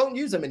 then don't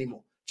use him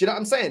anymore. Do you know what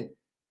I'm saying?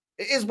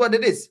 It is what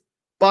it is.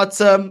 But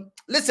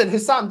listen,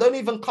 Hussam, don't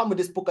even come with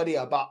this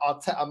porcaria about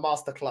Arteta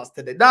masterclass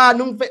today.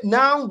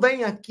 Não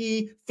vem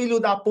aqui, filho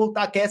da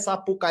puta, que essa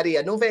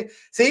porcaria. Não vem.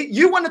 See,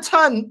 you want to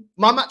turn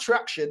my match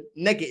reaction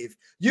negative.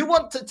 You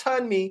want to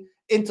turn me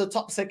into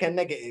toxic and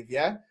negative,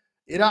 yeah?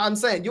 You know what I'm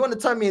saying? You want to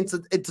turn me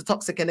into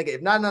toxic and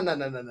negative. No.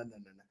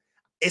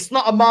 It's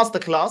not a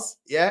masterclass,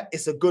 yeah?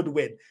 It's a good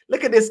win.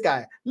 Look at this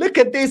guy. Look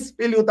at this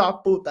filho da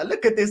puta.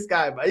 Look at this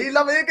guy, man. You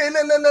love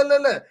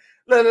it?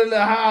 Look,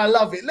 I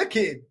love it. Look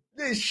at him.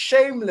 This is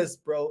shameless,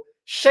 bro.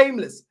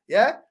 Shameless,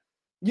 yeah?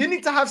 You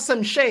need to have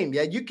some shame,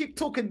 yeah? You keep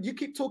talking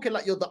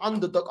like you're the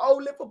underdog. Oh,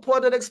 Liverpool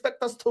don't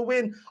expect us to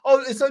win.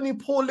 Oh, it's only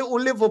poor little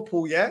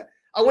Liverpool, yeah?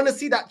 I want to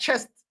see that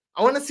chest.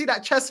 I want to see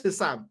that chest,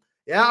 Hussam.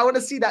 Yeah, I want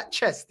to see that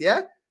chest,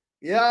 yeah?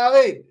 Yeah, I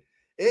mean,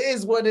 it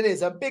is what it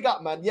is. A big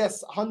up, man.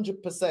 Yes,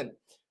 100%.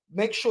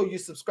 Make sure you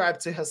subscribe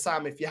to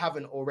Hussam if you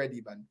haven't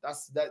already, man.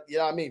 That's that, you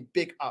know what I mean?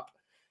 Big up.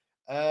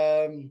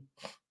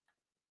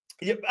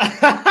 Yep.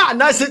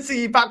 Nice to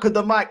see you back with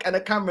the mic and the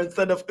camera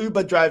instead of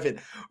Uber driving.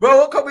 Bro,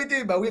 what can we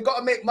do, man? We got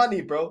to make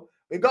money, bro.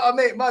 We got to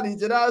make money.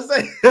 Do you know what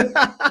I'm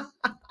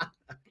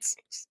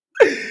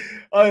saying?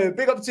 Oh,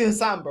 big up to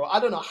Hassan, bro. I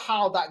don't know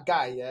how that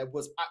guy, yeah,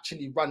 was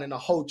actually running a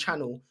whole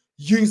channel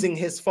using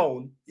his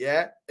phone,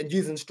 yeah, and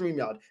using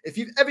StreamYard. If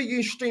you've ever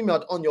used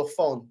StreamYard on your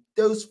phone,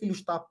 those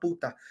filhos da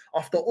puta,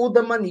 after all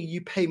the money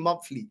you pay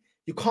monthly,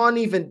 you can't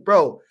even,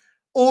 bro,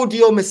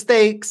 audio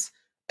mistakes,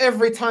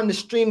 every time the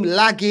stream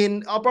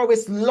lagging. Oh, bro,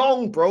 it's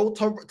long, bro.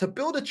 To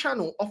build a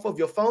channel off of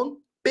your phone,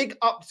 big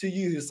up to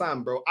you,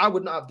 Hussam, bro. I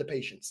would not have the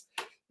patience.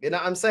 You know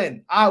what I'm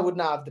saying? I would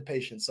not have the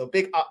patience. So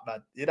big up,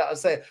 man. You know what I'm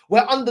saying?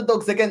 We're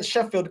underdogs against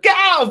Sheffield. Get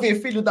out of here,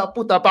 filho da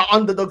puta, about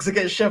underdogs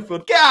against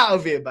Sheffield. Get out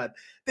of here, man.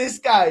 This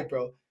guy,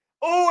 bro.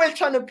 Always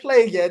trying to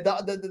play, yeah,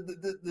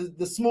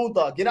 the small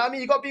dog. You know what I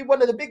mean? You got to be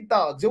one of the big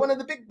dogs. You're one of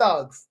the big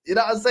dogs. You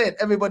know what I'm saying?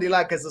 Everybody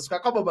like and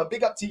subscribe. Come on, man.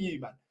 Big up to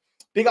you, man.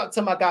 Big up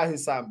to my guy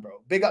Hussam,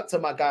 bro. Big up to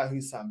my guy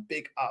Hussam.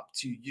 Big up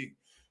to you.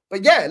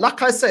 But yeah,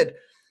 like I said,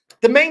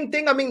 the main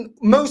thing, I mean,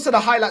 most of the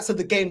highlights of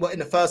the game were in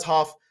the first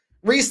half.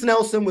 Reece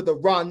Nelson with a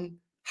run.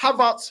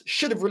 Havertz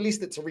should have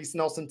released it to Reece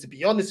Nelson, to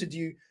be honest with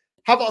you.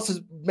 Havertz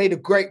has made a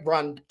great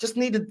run. Just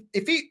needed,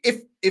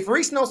 if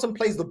Reece Nelson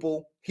plays the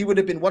ball, he would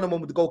have been one-on-one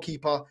with the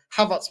goalkeeper.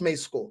 Havertz may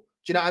score.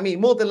 Do you know what I mean?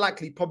 More than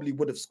likely, probably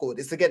would have scored.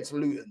 It's against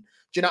Luton.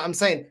 Do you know what I'm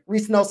saying?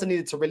 Reece Nelson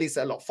needed to release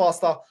it a lot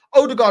faster.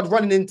 Odegaard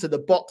running into the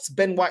box.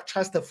 Ben White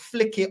tries to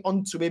flick it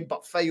onto him,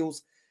 but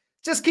fails.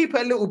 Just keep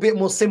it a little bit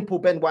more simple,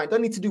 Ben White.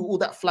 Don't need to do all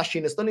that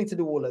flashiness. Don't need to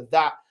do all of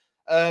that.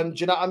 Do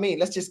you know what I mean?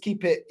 Let's just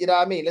keep it, you know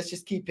what I mean? Let's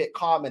just keep it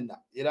calm and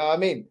that. You know what I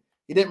mean?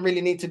 You didn't really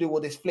need to do all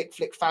this flick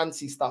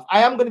fancy stuff.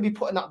 I am going to be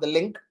putting up the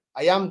link.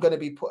 I am going to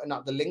be putting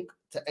up the link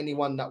to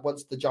anyone that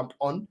wants to jump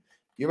on.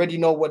 You already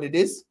know what it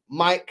is.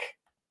 Mic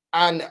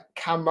and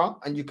camera,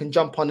 and you can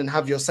jump on and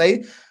have your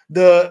say.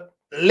 The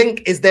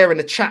link is there in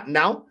the chat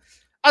now.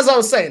 As I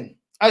was saying,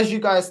 as you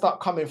guys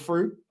start coming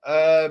through,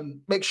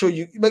 make sure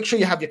you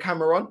have your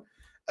camera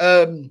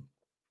on.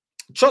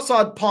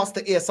 Trossard passed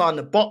to ESR in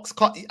the box,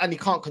 and he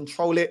can't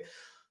control it.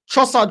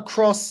 Trossard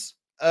cross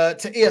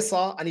to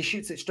ESR, and he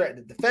shoots it straight at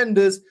the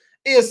defenders.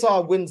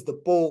 ESR wins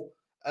the ball.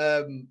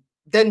 Then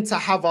to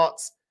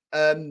Havertz,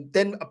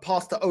 then a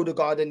pass to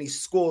Odegaard, and he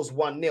scores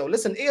 1-0.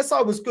 Listen,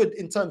 ESR was good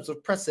in terms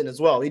of pressing as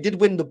well. He did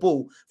win the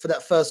ball for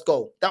that first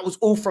goal. That was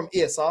all from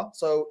ESR.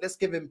 So let's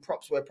give him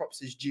props where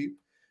props is due.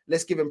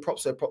 Let's give him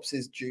props where props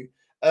is due.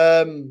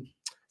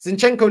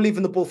 Zinchenko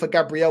leaving the ball for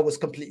Gabriel was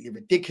completely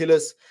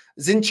ridiculous.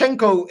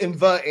 Zinchenko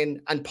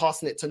inverting and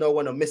passing it to no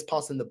one or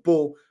mispassing the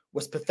ball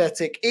was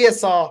pathetic.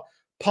 ESR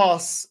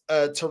pass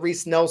to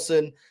Reece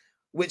Nelson,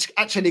 which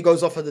actually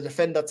goes off of the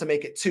defender to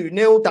make it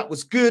 2-0. That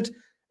was good.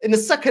 In the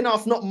second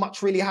half, not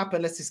much really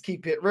happened. Let's just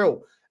keep it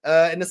real.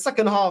 In the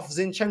second half,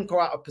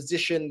 Zinchenko out of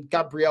position,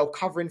 Gabriel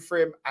covering for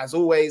him as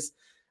always.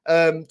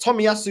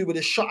 Tomiyasu with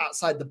a shot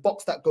outside the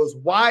box that goes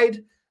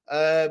wide.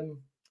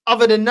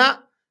 Other than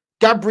that,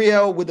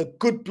 Gabriel with a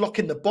good block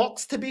in the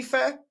box, to be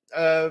fair.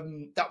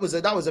 That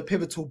was a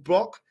pivotal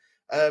block.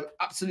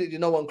 Absolutely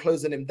no one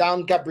closing him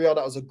down. Gabriel,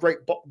 that was a great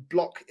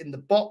block in the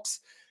box.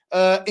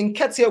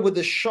 Nketiah with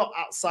a shot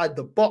outside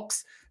the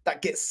box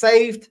that gets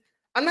saved.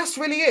 And that's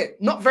really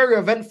it. Not very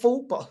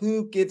eventful, but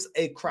who gives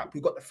a crap? We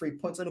got the 3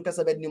 points. Do you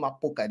know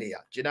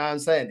what I'm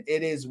saying?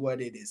 It is what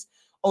it is.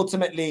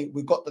 Ultimately,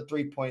 we got the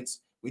 3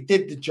 points. We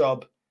did the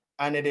job,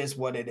 and it is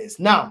what it is.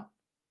 Now,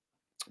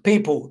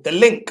 People, the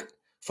link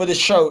for the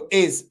show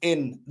is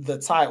in the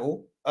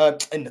title,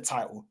 in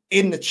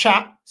the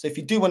chat. So if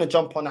you do want to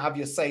jump on and have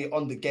your say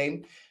on the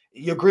game,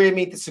 you agree with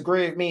me,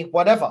 disagree with me,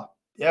 whatever.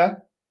 Yeah.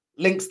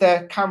 Links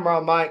there,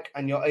 camera, mic,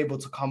 and you're able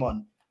to come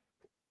on.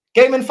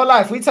 Gaming for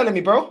life. What you telling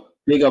me, bro?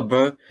 Big up,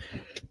 bro.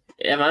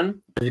 Yeah,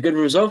 man. It's a good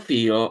result for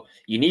you.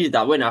 You needed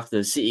that win after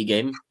the City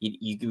game.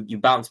 You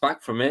bounced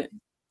back from it.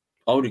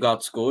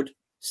 Odegaard scored.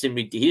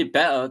 Simply, he did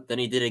better than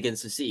he did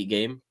against the City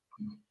game.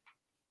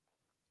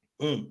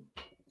 But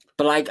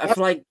like, I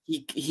feel like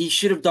he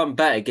should have done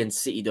better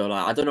against City though.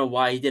 Like, I don't know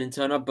why he didn't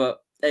turn up,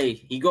 but hey,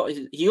 he got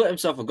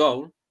himself a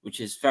goal,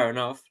 which is fair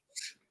enough.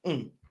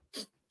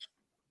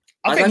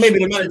 I think maybe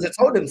the manager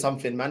told him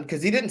something, man,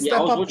 because he didn't step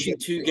up. I was watching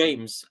two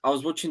games. I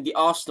was watching the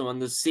Arsenal and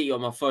the City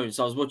on my phone.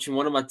 So I was watching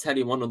one on my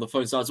telly, one on the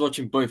phone. So I was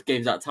watching both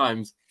games at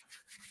times.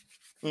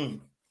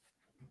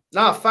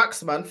 Nah,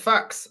 facts, man.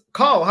 Facts.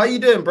 Carl, how you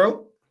doing,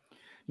 bro?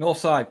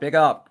 Northside, big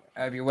up.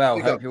 Hope you're well.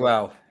 Hope you're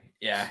well.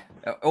 Yeah,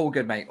 all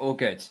good, mate. All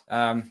good.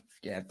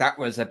 Yeah, that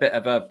was a bit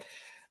of a...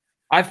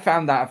 I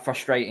found that a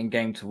frustrating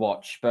game to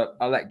watch, but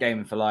I'll let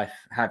Gaming for Life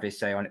have his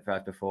say on it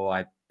first before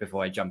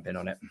I jump in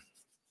on it.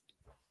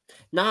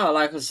 No,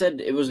 like I said,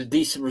 it was a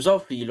decent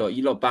result for you lot.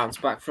 You lot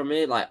bounced back from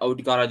it. Like,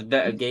 Odegaard had a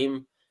better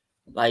game.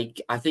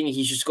 Like, I think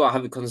he's just got to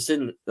have a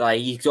consistent...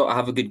 Like, he's got to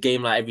have a good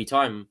game, like, every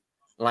time.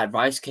 Like,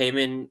 Rice came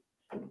in.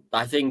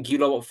 I think you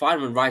lot were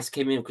fine when Rice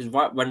came in, because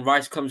when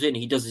Rice comes in,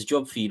 he does his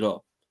job for you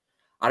lot.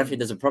 I don't think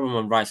there's a problem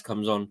when Rice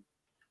comes on.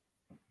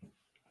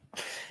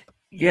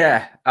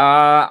 Yeah.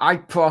 I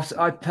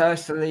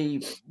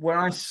personally...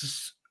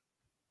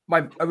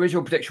 My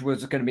original prediction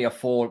was going to be a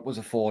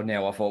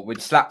 4-0. I thought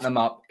we'd slap them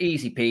up,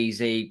 easy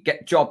peasy,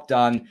 get job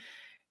done,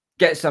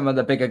 get some of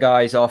the bigger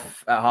guys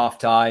off at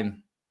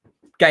halftime,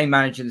 game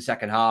manager in the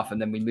second half,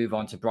 and then we move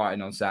on to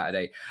Brighton on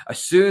Saturday.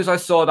 As soon as I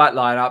saw that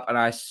lineup and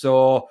I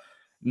saw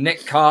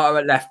Nick Carter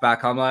at left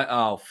back, I'm like,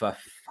 oh, for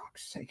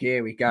fuck's sake,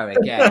 here we go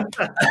again.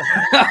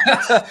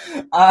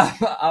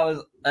 I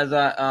was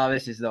like, oh,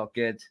 this is not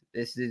good.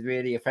 This is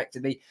really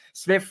affecting me.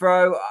 Smith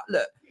Rowe,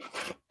 look.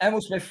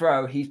 Emil Smith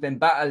Rowe, he's been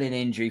battling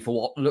injury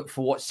for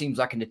what seems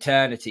like an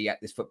eternity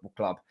at this football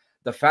club.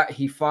 The fact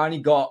he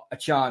finally got a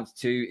chance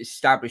to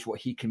establish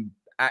what he can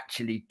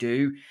actually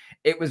do,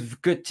 it was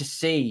good to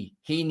see.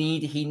 He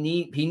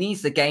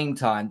needs the game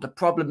time. The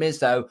problem is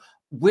though,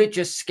 we're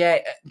just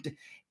scared.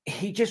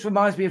 He just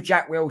reminds me of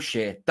Jack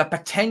Wilshere, the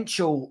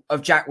potential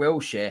of Jack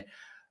Wilshere,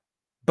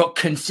 but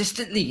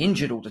consistently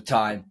injured all the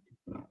time.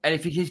 And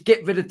if you just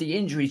get rid of the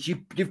injuries,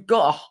 you've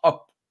got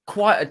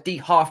quite a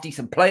half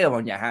decent player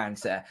on your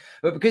hands there.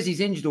 But because he's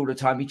injured all the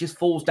time, he just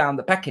falls down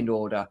the pecking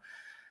order.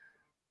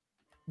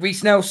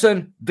 Reece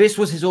Nelson, this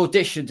was his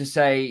audition to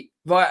say,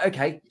 right,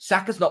 okay,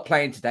 Saka's not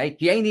playing today.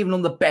 He ain't even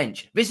on the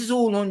bench. This is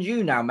all on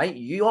you now, mate.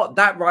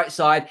 That right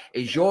side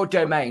is your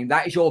domain.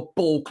 That is your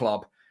ball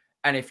club.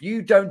 And if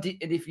you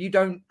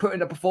don't put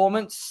in a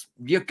performance,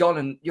 you're gone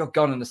in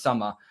the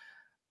summer.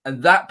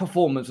 And that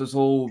performance was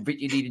all that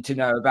you needed to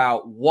know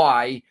about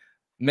why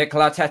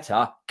Mikel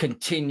Arteta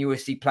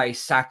continuously plays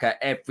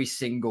Saka every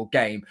single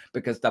game,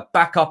 because the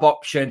backup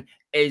option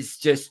is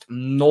just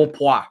no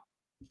point.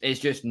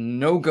 It's just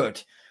no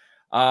good.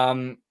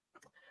 But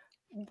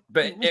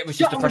it was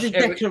just a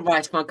frustrating. Declan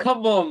Rice, man.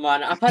 Come on,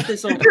 man. I've had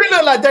this on. You do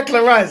look like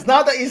Declan Rice.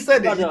 Now that you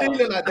said it, you do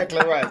look like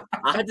Declan Rice.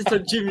 I had this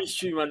on Jimmy's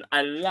stream, man.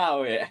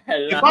 Allow it.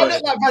 If I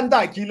look like Van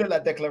Dijk, you look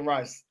like Declan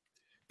Rice.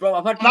 Bro,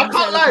 I can't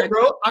lie,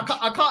 bro. I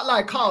can't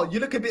lie, Carl.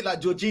 You look a bit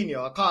like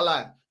Jorginho. I can't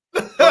lie.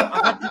 Bro,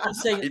 I've had people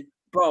saying,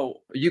 bro,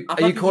 are you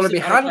calling me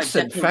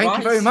handsome? Like Thank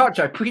you very much.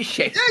 I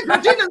appreciate it. Yeah,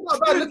 Jorginho's not a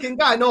bad looking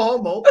guy. No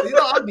homo. He's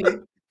not ugly.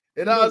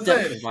 You know what I'm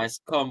saying? Rice.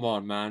 Come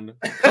on, man.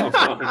 Come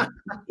on.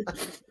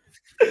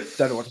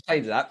 Don't know what to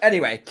say to that.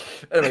 Anyway,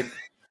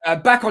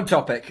 back on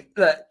topic.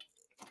 Look,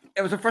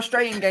 it was a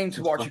frustrating game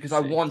to watch because I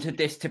wanted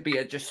this to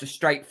be just a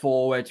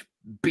straightforward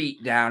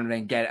beat down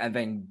and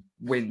then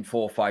win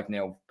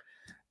 4-5-0.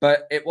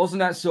 But it wasn't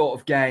that sort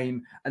of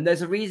game. And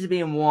there's a reason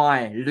being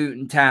why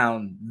Luton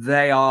Town,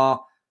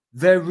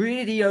 they're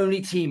really the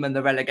only team in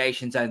the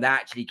relegation zone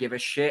that actually give a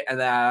shit and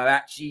they're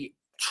actually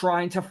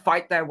trying to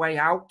fight their way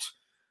out.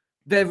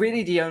 They're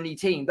really the only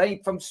team.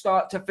 From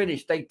start to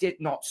finish, they did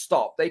not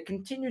stop. They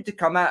continued to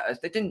come at us.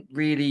 They didn't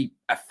really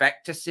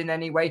affect us in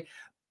any way,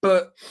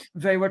 but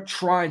they were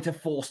trying to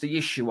force the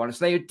issue on us.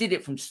 They did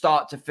it from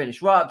start to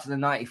finish, right up to the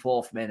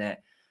 94th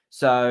minute.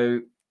 So,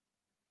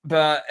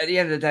 but at the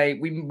end of the day,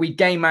 we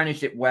game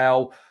managed it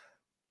well.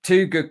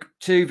 Two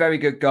very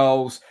good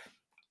goals.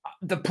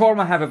 The problem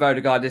I have with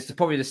Odegaard is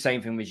probably the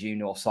same thing with you,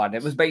 Northside.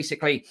 It was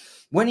basically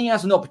when he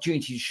has an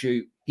opportunity to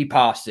shoot, he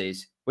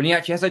passes. When he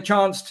actually has a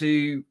chance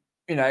to,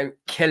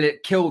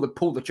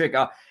 pull the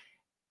trigger,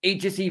 he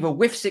just either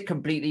whiffs it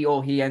completely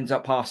or he ends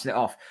up passing it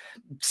off.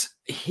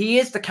 He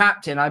is the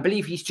captain. I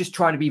believe he's just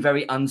trying to be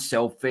very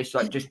unselfish,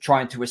 like just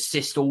trying to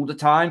assist all the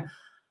time.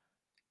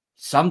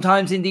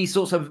 Sometimes in these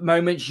sorts of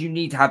moments, you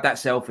need to have that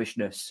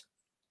selfishness.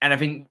 And I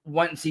think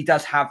once he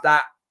does have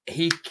that,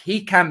 he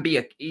can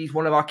be he's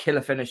one of our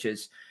killer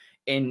finishers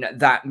in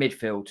that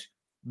midfield.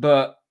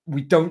 But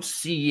we don't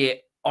see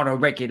it on a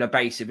regular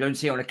basis. We don't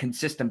see it on a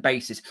consistent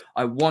basis.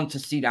 I want to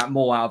see that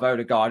more out of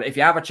Odegaard. If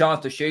you have a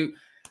chance to shoot,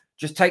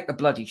 just take the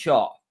bloody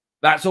shot.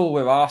 That's all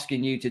we're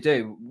asking you to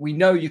do. We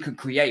know you can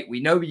create.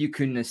 We know you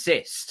can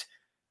assist.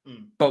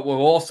 But we're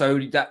also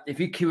that if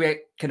you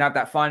can have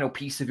that final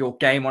piece of your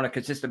game on a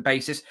consistent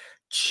basis,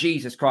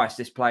 Jesus Christ,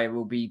 this player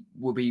will be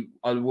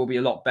a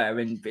lot better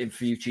in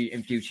future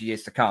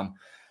years to come.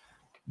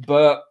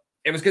 But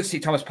it was good to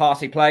see Thomas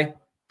Partey play.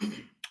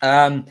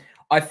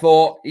 I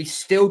thought he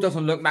still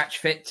doesn't look match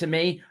fit to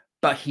me,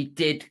 but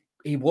he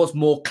was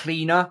more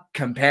cleaner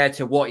compared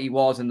to what he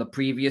was in the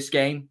previous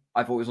game.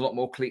 I thought it was a lot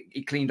more clean.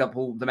 He cleaned up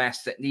all the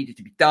mess that needed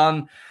to be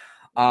done.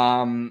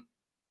 And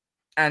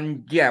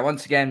yeah,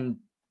 once again,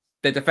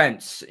 the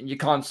defense, you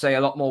can't say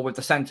a lot more with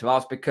the centre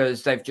halves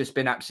because they've just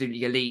been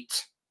absolutely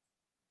elite.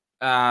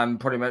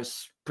 Pretty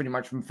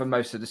much for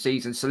most of the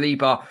season.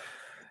 Saliba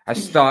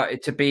has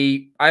started to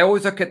be. I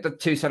always look at the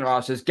two centre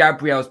halves as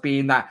Gabriel's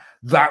being that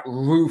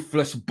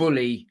ruthless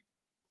bully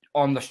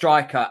on the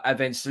striker, and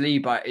then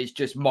Saliba is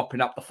just mopping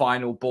up the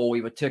final ball,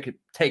 either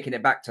taking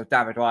it back to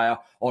David Raya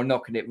or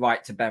knocking it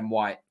right to Ben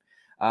White.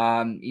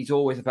 He's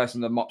always the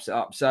person that mops it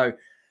up. So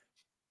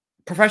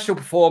professional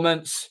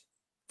performance.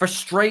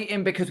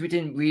 Frustrating because we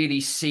didn't really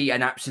see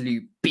an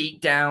absolute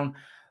beatdown.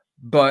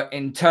 But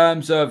in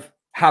terms of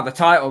how the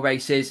title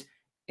race is,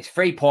 it's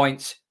 3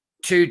 points,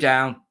 2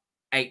 down,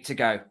 8 to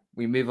go.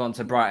 We move on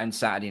to Brighton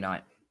Saturday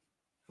night.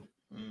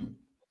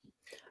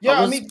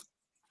 Yeah,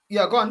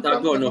 yeah, go on.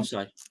 Go on,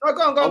 offside. No,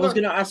 go on. I was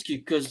going to ask you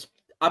because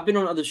I've been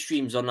on other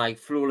streams on like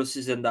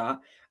flawlesses and that,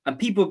 and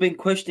people have been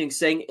questioning,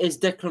 saying, is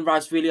Declan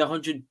Rice really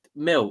 100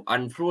 mil?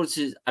 And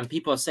flawlesses, and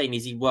people are saying,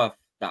 is he worth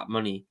that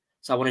money?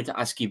 So I wanted to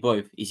ask you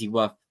both, is he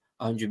worth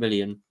 100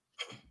 million?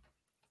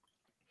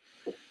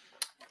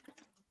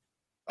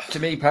 To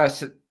me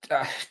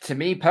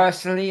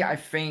personally, I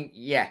think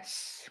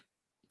yes.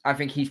 I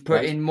think he's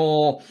put in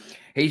more.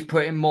 He's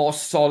put in more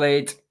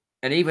solid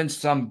and even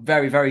some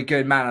very, very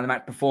good man of the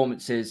match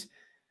performances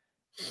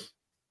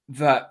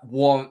that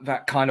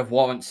kind of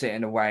warrants it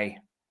in a way.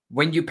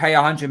 When you pay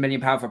 £100 million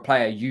for a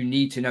player, you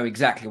need to know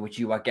exactly what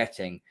you are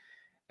getting.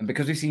 And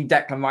because we've seen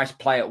Declan Rice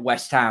play at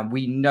West Ham,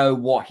 we know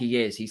what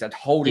he is. He's a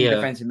holding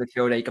defensive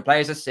midfielder. He can play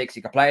as a 6.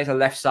 He can play as a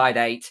left side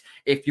 8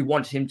 if you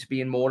wanted him to be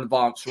in more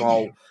advanced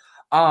role.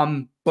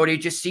 But he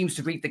just seems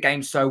to read the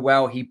game so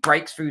well. He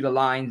breaks through the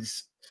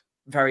lines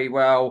very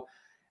well.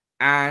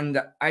 And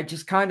I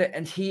just kind of,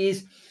 and he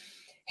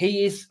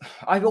is,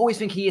 I always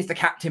think he is the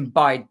captain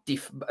by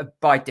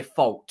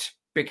default,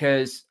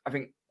 because I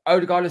think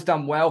Odegaard has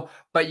done well,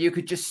 but you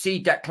could just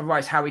see Declan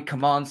Rice, how he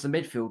commands the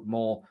midfield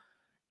more.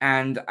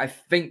 And I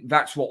think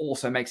that's what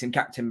also makes him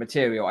captain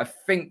material. I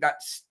think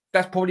that's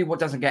probably what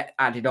doesn't get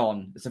added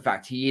on. It's the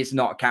fact he is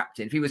not a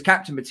captain. If he was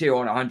captain material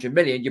on 100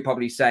 million, you'd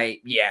probably say,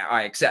 yeah,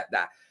 I accept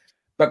that.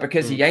 But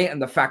because he ain't, and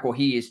the fact what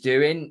he is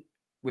doing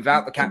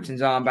without the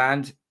captain's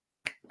armband,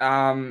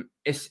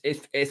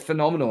 it's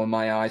phenomenal in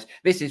my eyes.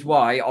 This is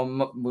why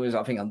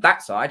I think on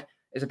that side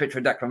is a picture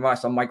of Declan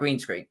Rice on my green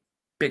screen,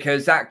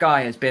 because that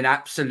guy has been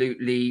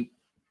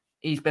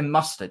he's been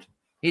mustard.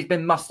 He's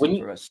been mustard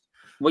for us.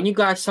 When you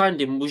guys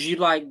signed him, was you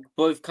like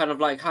both kind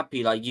of like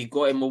happy, like you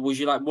got him, or was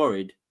you like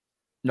worried?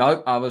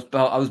 No, I was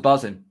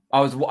buzzing.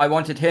 I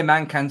wanted him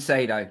and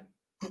Caicedo,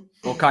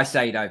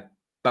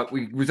 but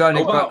we was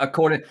only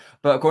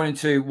according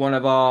to one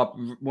of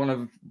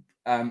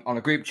on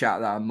a group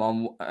chat that I'm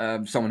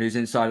on, someone who's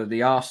inside of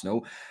the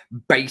Arsenal.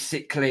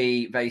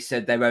 Basically, they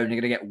said they're only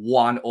going to get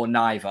one or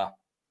neither,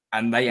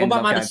 and they ended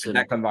up going for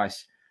Declan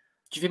Rice.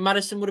 Do you think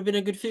Maddison would have been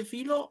a good fit for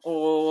you lot,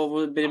 or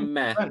would have been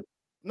meh?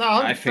 No,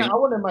 I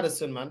wanted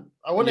Maddison, man.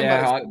 I wanted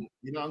Maddison.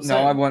 You know what I'm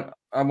saying? No,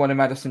 I wanted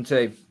Maddison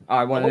too.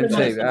 I wanted him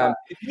too.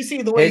 If you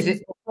see the way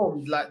he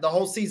performed, like the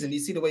whole season, you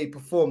see the way he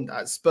performed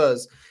at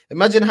Spurs.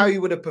 Imagine how he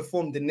would have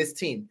performed in this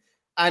team.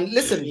 And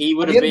listen, he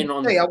would have been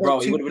on. He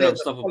would have been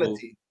unstoppable.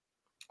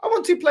 I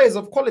want 2 players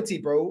of quality,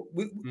 bro.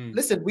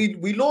 Listen,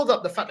 we laud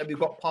up the fact that we've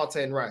got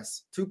Partey and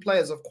Rice, 2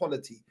 players of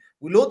quality.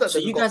 We laud that. So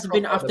you guys have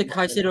been after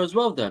Caicedo as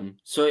well, then.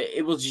 So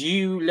it was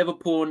you,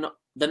 Liverpool,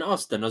 then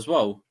us, then as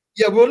well.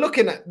 Yeah, we're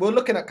looking at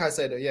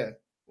Caicedo, yeah.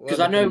 Because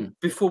I know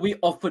before we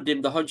offered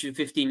him the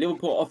 115,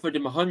 Liverpool offered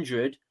him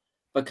 100,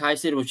 but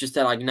Caicedo was just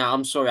there like, nah,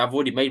 I'm sorry, I've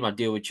already made my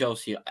deal with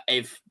Chelsea.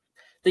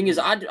 Thing is,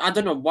 I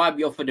don't know why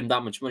we offered him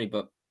that much money,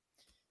 but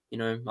you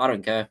know, I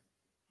don't care.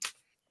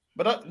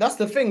 But that's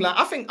the thing. Like,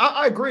 I think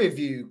I agree with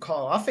you,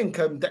 Carl. I think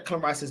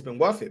Declan Rice has been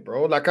worth it,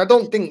 bro. Like, I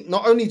don't think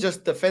not only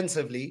just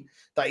defensively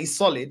that he's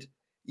solid.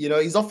 You know,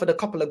 he's offered a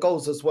couple of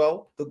goals as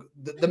well.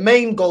 The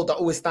main goal that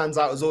always stands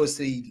out is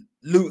obviously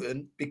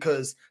Luton,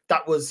 because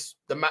that was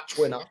the match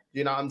winner.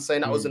 You know what I'm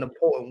saying? That was an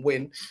important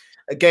win.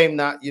 A game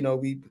that, you know,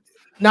 we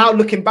now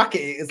looking back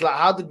at it, is like,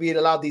 how did we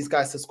allow these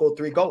guys to score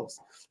 3 goals?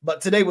 But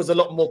today was a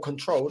lot more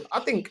controlled, I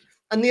think.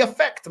 And the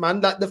effect,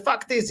 man, that the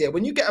fact is, yeah,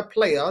 when you get a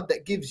player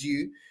that gives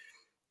you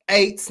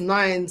 8s,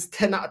 9s,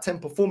 10 out of 10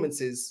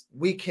 performances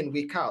week in,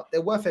 week out,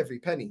 they're worth every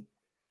penny.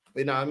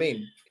 You know what I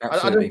mean? I don't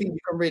Absolutely. think you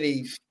can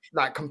really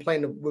like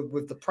complain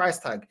with the price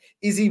tag.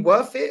 Is he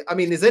worth it? I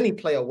mean, is any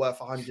player worth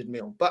 100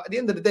 mil? But at the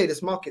end of the day,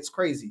 this market's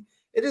crazy.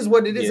 It is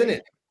what it is, isn't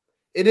it?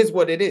 It is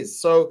what it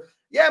is. So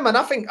yeah, man,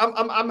 I think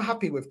I'm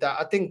happy with that.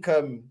 I think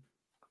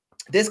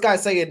this guy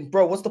saying,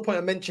 bro, what's the point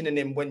of mentioning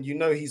him when you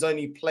know he's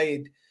only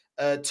played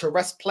to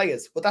rest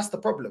players? Well, that's the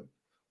problem.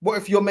 What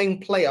if your main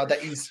player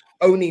that he's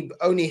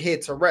only here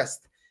to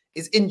rest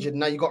is injured?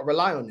 Now you got to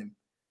rely on him.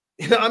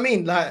 You know what I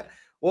mean? Like,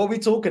 what are we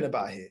talking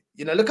about here?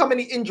 You know, look how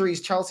many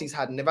injuries Chelsea's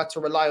had, and they've had to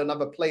rely on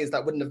other players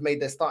that wouldn't have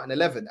made their starting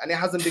 11, and it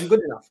hasn't been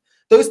good enough.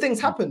 Those things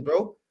happen,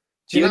 bro.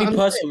 The only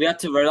person we had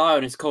to rely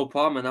on is Cole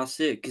Palmer, and that's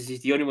it, because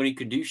he's the only one who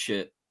could do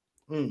shit.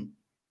 And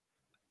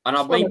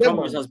our main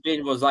problem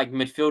was like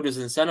midfielders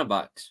and centre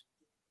backs.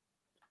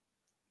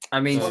 I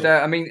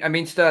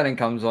mean, Sterling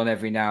comes on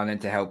every now and then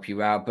to help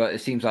you out, but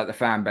it seems like the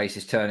fan base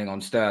is turning on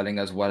Sterling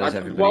as well as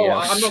everybody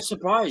else. I'm not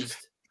surprised.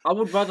 I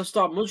would rather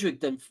start Mudryk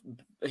than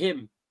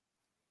him.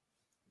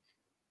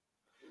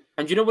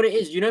 And you know what it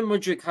is? You know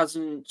Mudryk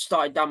hasn't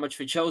started that much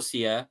for Chelsea,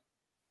 yeah?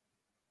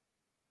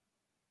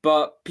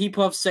 But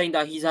people have saying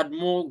that he's had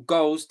more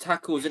goals,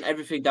 tackles, and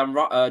everything than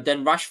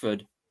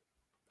Rashford.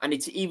 And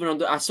it's even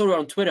on I saw it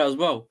on Twitter as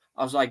well.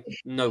 I was like,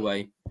 no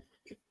way.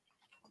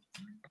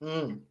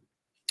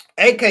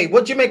 AK,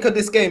 what do you make of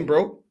this game,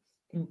 bro?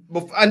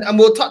 And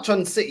we'll touch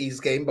on City's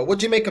game, but what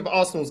do you make of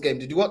Arsenal's game?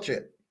 Did you watch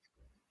it?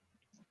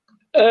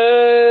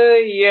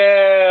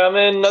 Yeah, I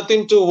mean,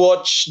 nothing to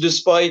watch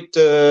despite...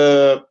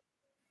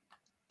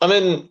 I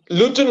mean,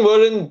 Luton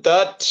weren't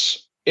that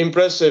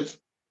impressive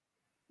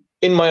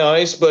in my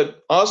eyes,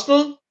 but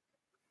Arsenal,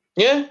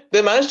 yeah,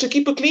 they managed to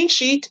keep a clean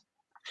sheet.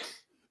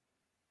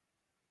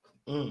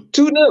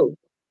 2-0.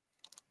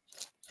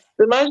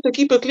 They managed to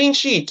keep a clean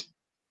sheet.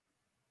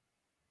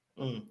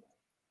 And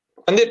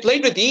they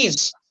played with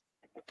ease.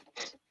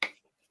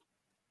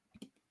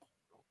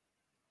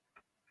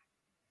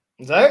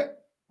 Is that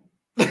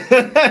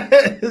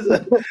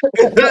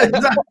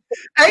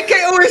AK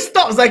always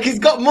stops like he's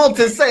got more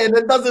to say and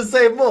then doesn't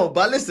say more.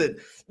 But listen,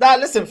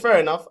 fair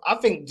enough. I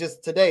think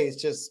just today is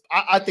just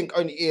I think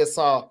only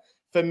ESR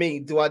for me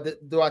do I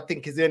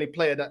think is the only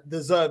player that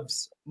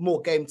deserves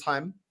more game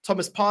time.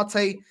 Thomas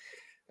Partey,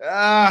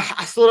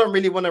 I still don't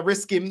really want to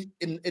risk him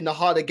in the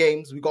harder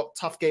games. We got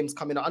tough games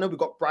coming up. I know we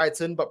got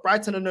Brighton, but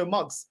Brighton are no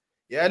mugs.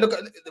 Yeah, look,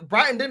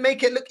 Brighton didn't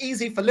make it look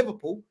easy for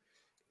Liverpool.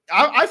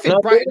 I think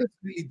Brighton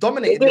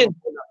dominated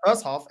Liverpool in the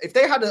first half. If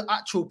they had an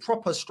actual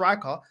proper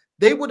striker,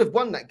 they would have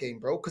won that game,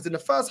 bro. Because in the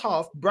first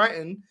half,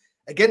 Brighton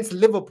against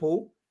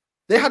Liverpool,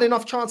 they had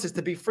enough chances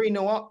to be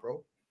 3-0 up,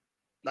 bro.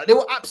 Like they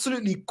were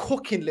absolutely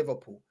cooking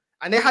Liverpool,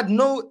 and they had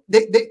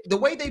the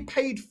way they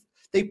played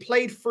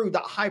through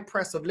that high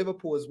press of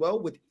Liverpool as well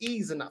with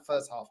ease in that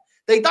first half.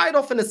 They died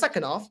off in the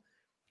second half,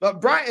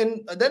 but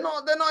Brighton, they're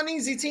not an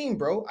easy team,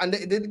 bro. And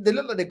they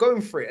look like they're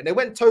going for it, and they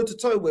went toe to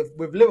toe with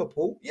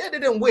Liverpool. Yeah, they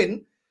didn't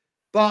win,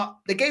 but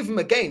they gave them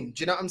a game.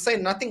 Do you know what I'm saying?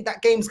 And I think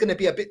that game's going to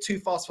be a bit too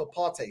fast for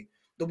Partey.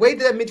 The way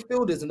they're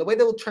midfielders and the way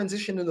they will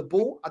transition in the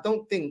ball, I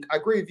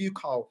agree with you,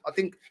 Carl. I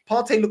think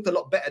Partey looked a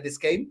lot better this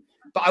game,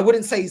 but I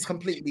wouldn't say he's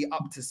completely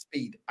up to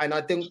speed. And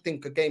I don't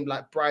think a game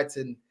like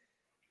Brighton,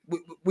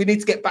 we need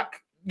to get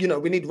back, you know,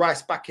 we need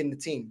Rice back in the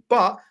team.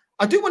 But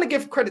I do want to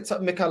give credit to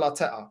Mikel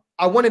Arteta.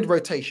 I wanted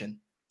rotation.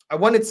 I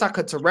wanted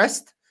Saka to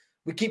rest.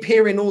 We keep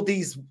hearing all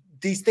these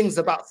things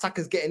about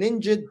Saka's getting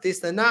injured,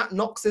 this and that,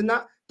 knocks in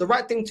that. The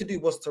right thing to do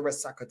was to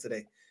rest Saka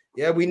today.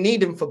 Yeah, we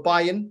need him for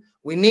Bayern.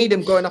 We need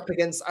him going up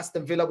against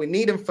Aston Villa. We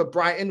need him for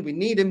Brighton. We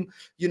need him,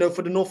 you know,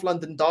 for the North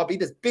London derby.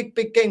 There's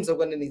big games that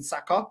we're going to need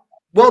Saka.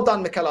 Well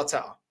done, Mikel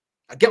Arteta.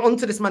 I get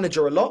onto this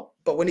manager a lot,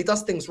 but when he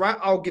does things right,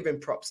 I'll give him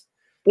props.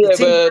 Yeah,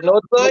 but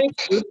not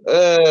like,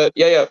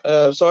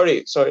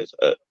 sorry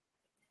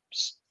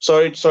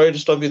to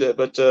stop you there.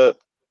 But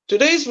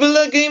today's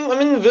Villa game, I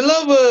mean,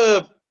 Villa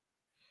were,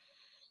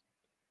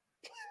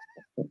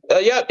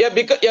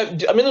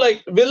 I mean,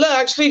 like Villa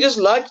actually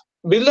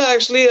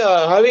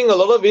having a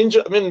lot of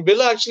injury. I mean,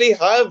 Villa actually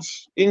have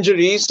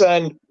injuries,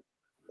 and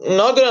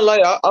not gonna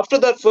lie, after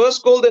that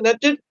first goal they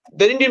netted,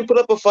 they didn't even put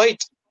up a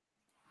fight.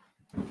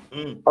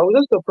 I was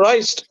just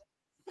surprised.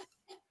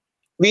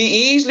 We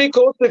easily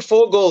coasted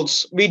 4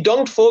 goals. We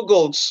dunked 4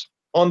 goals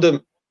on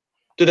them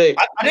today.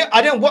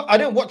 I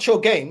didn't watch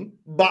your game,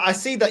 but I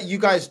see that you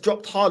guys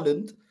dropped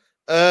Haaland.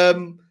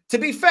 To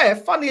be fair,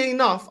 funny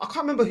enough, I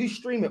can't remember whose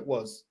stream it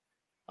was.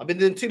 I've been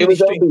doing too many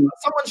streams.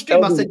 Someone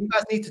streamed, I said, you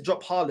guys need to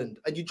drop Haaland.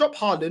 And you dropped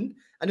Haaland,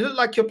 and it looked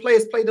like your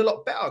players played a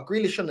lot better.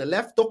 Grealish on the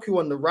left, Doku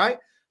on the right.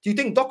 Do you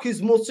think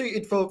Doku's more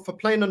suited for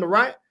playing on the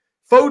right?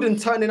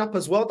 Foden turning up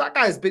as well. That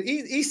guy's been,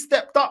 he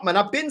stepped up, man.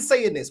 I've been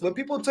saying this. When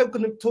people are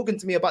talking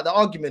to me about the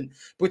argument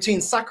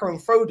between Saka and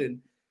Foden,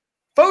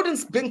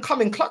 Foden's been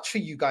coming clutch for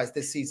you guys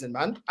this season,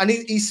 man. And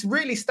he's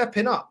really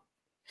stepping up.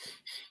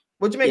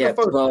 What do you make of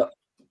Foden?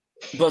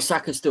 But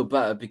Saka's still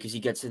better because he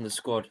gets in the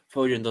squad.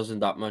 Foden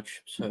doesn't that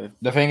much. So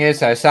the thing is,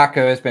 though,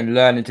 Saka has been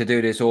learning to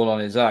do this all on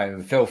his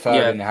own. Phil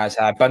Foden has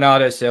had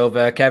Bernardo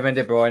Silva, Kevin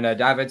De Bruyne,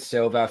 David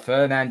Silva,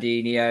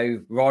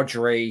 Fernandinho,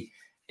 Rodri.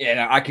 you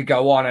know, I could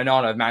go on and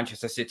on of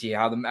Manchester City,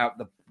 how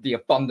the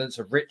abundance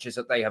of riches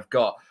that they have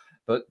got,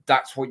 but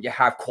that's what you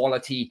have: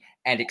 quality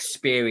and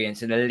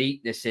experience and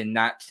eliteness in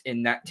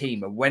that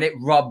team. And when it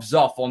rubs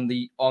off on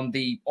the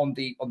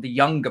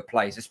younger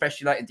players,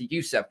 especially like the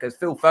youth setup, because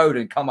Phil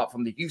Foden come up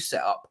from the youth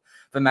setup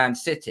for Man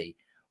City.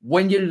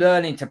 When you're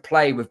learning to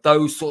play with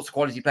those sorts of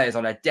quality players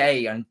on a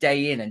day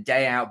in and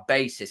day out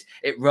basis,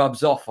 it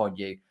rubs off on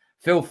you.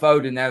 Phil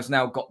Foden has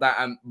now got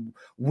that.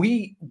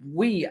 We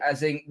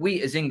as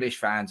English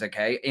fans,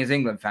 okay, as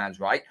England fans,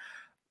 right?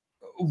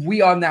 We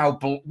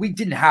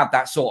didn't have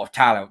that sort of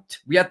talent.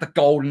 We had the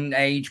golden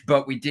age,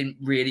 but we didn't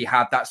really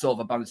have that sort of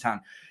abundance of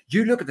talent.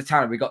 You look at the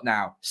talent we got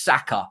now: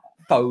 Saka,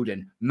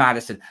 Foden,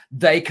 Maddison.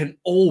 They can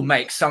all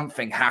make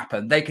something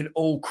happen. They can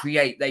all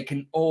create. They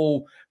can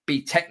all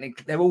be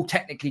they're all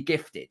technically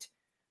gifted.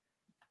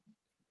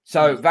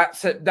 So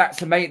that's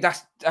amazing.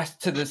 That's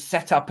to the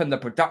setup and the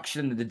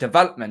production and the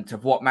development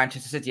of what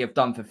Manchester City have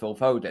done for Phil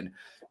Foden,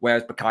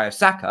 whereas Bukayo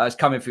Saka is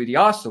coming through the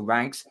Arsenal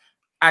ranks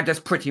and has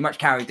pretty much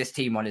carried this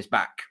team on his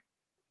back.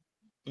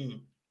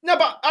 No,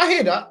 but I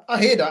hear that.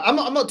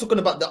 I'm not talking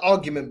about the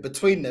argument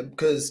between them,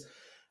 because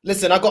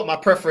listen, I got my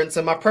preference,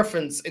 and my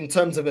preference in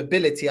terms of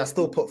ability, I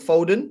still put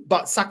Foden,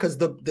 but Saka's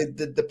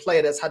the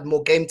player that's had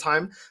more game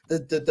time,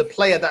 the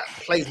player that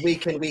plays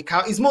week in, week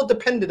out. He's more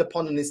dependent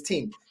upon in his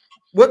team.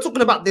 We're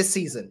talking about this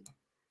season.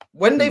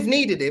 When they've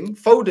needed him,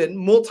 Foden,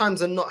 more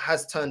times than not,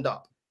 has turned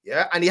up.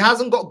 Yeah, and he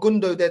hasn't got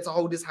Gundo there to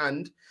hold his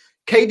hand.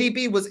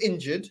 KDB was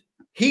injured.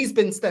 He's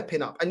been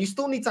stepping up, and you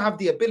still need to have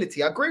the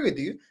ability. I agree with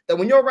you that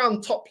when you're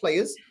around top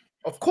players,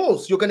 of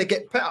course, you're going to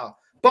get better.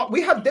 But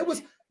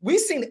we've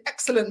seen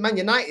excellent Man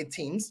United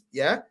teams,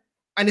 yeah?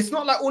 And it's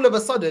not like all of a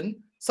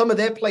sudden some of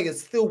their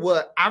players still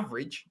were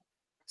average.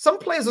 Some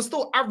players are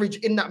still average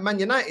in that Man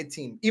United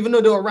team, even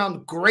though they're around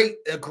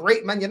a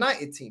great Man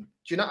United team.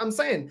 Do you know what I'm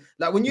saying?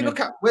 Like when you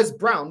look at Wes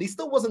Brown, he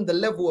still wasn't the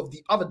level of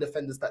the other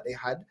defenders that they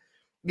had.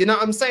 You know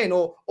what I'm saying?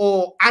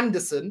 Or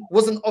Anderson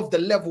wasn't of the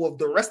level of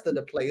the rest of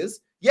the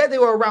players. Yeah, they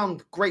were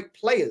around great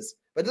players,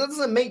 but it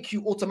doesn't make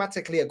you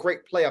automatically a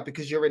great player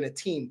because you're in a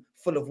team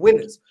full of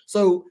winners.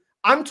 So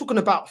I'm talking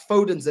about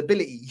Foden's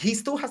ability. He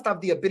still has to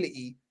have the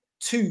ability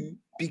to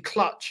be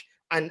clutch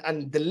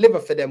and deliver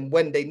for them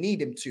when they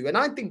need him to. And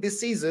I think this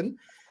season,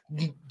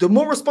 the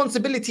more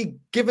responsibility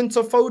given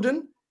to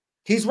Foden,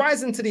 he's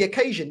rising to the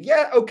occasion.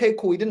 Yeah, okay,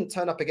 cool. He didn't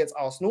turn up against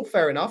Arsenal.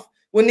 Fair enough.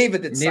 Well, neither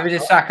did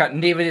Saka.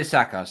 Neither did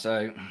Saka.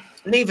 So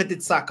neither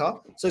did Saka.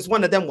 So it's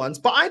one of them ones.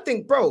 But I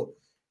think, bro,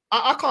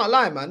 I can't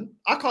lie, man.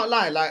 I can't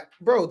lie. Like,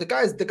 bro, the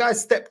guy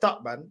stepped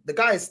up, man. The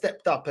guy has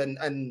stepped up.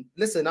 And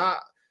listen,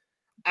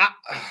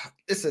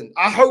 listen,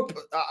 I hope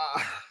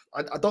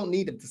I don't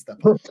need him to step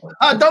up.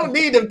 I don't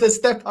need him to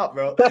step up,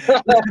 bro.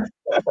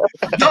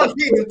 I don't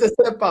need him to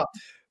step up.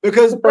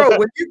 Because, bro,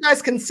 when you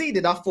guys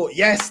conceded, I thought,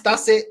 yes,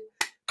 that's it.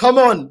 Come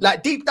on.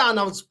 Like, deep down,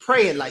 I was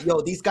praying, like,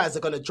 yo, these guys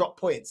are going to drop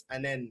points.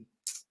 And then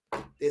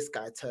this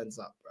guy turns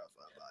up,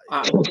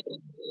 bro.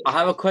 I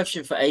have a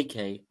question for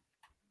AK.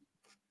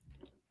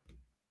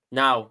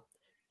 Now,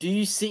 do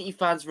you City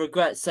fans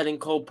regret selling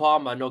Cole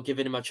Palmer and not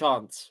giving him a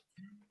chance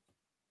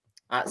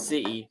at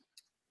City?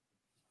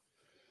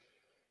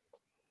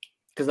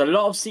 Because a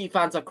lot of City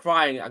fans are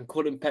crying and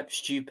calling Pep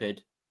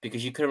stupid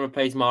because you couldn't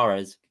replace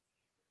Mahrez.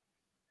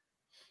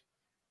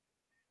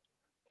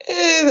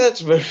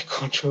 That's very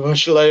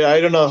controversial.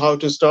 I don't know how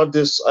to start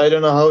this. I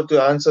don't know how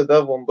to answer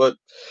that one. But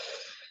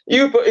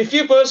if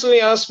you personally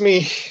ask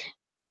me,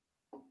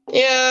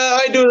 yeah,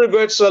 I do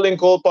regret selling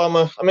Cole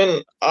Palmer. I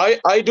mean,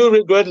 I do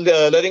regret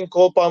letting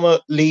Cole Palmer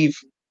leave.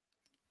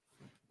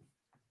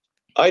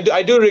 I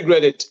do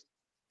regret it.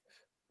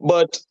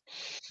 But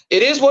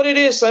it is what it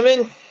is. I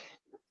mean,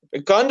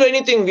 we can't do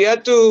anything. We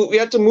had to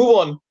move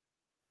on.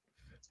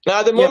 Now,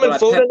 at the moment,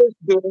 Foden is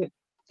doing.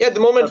 Yeah, at the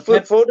moment,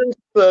 Foden's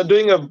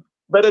doing a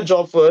better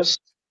job for us.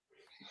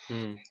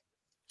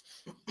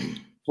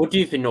 What do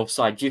you think,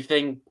 Northside? Do you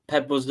think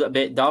Pep was a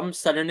bit dumb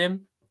selling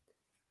him?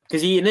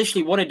 Because he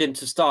initially wanted him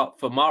to start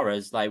for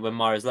Mahrez, like when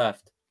Mahrez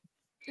left.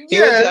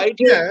 Yeah.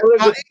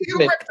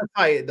 He'll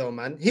rectify it though,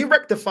 man. He'll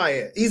rectify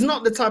it. He's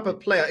not the type of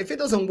player. If it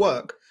doesn't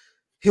work,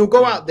 he'll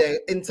go out there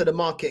into the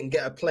market and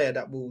get a player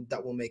that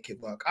will make it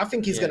work. I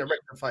think he's going to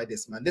rectify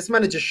this, man. This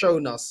manager's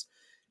shown us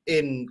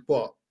in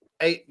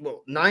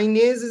 9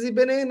 years has he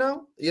been here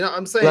now? You know what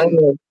I'm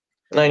saying?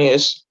 9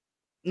 years.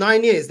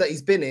 9 years that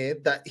he's been here,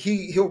 that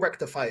he'll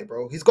rectify it,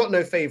 bro. He's got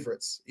no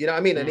favorites. You know what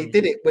I mean? And he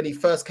did it when he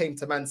first came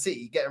to Man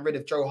City, getting rid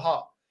of Joe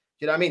Hart.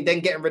 You know what I mean?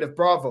 Then getting rid of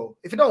Bravo.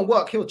 If it don't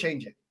work, he'll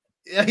change it.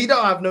 He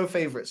don't have no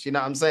favorites. You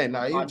know what I'm saying?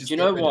 Like, do you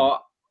know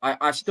what?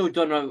 I still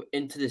don't know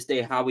into this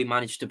day how we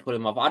managed to pull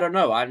him off. I don't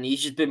know. I mean,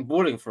 he's just been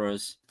balling for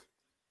us.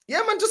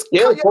 Yeah, man.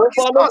 Cole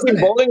Palmer's been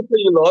balling for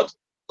you, Lord.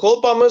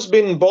 Cole Palmer's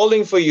been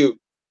balling for you.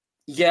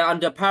 Yeah,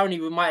 and apparently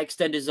we might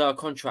extend his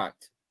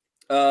contract.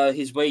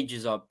 His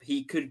wages up.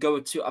 He could go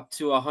up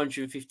to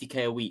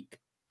 150k a week.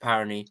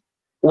 Apparently.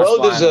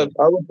 Well deserved.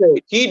 I would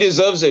say he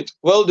deserves it.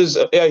 Well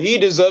deserved. Yeah, he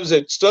deserves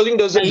it. Sterling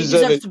doesn't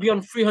deserve it. He deserves to be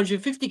on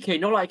 350k,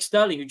 not like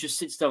Sterling who just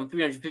sits down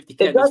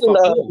 350k.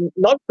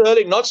 Not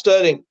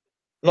Sterling.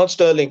 not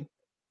Sterling.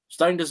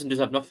 Sterling doesn't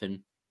deserve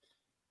nothing.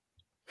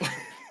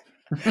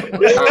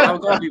 I've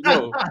got to be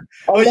real.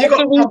 And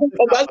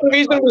that's the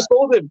reason we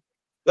sold him.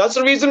 That's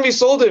the reason we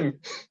sold him.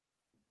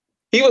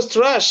 He was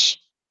trash.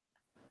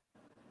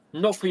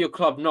 Not for your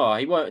club, no.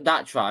 He wasn't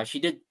that trash. He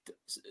did.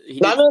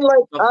 Like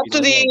after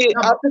the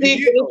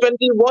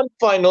 2021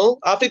 final,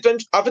 after the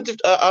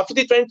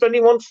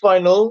 2021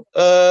 final,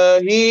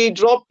 he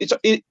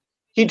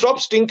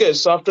dropped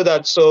stinkers after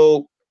that.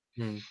 So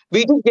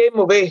we just gave him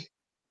away.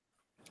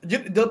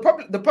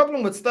 The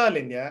problem with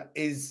Sterling, yeah,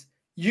 is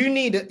you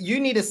need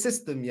a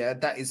system, yeah,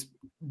 that is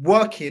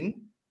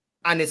working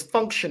and is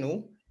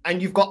functional,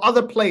 and you've got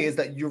other players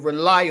that you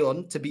rely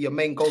on to be your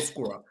main goal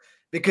scorer.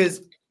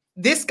 Because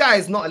this guy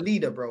is not a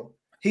leader, bro.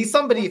 He's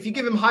somebody, if you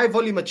give him high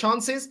volume of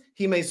chances,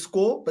 he may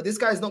score, but this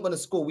guy is not going to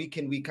score week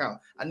in, week out.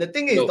 And the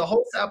thing is, the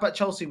whole setup at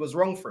Chelsea was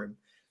wrong for him.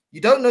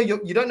 You don't know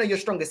your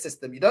strongest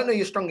system. You don't know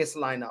your strongest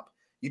lineup.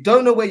 You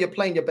don't know where you're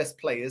playing your best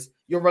players.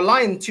 You're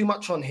relying too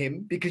much on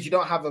him because you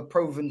don't have a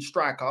proven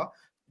striker.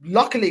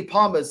 Luckily,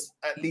 Palmer's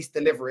at least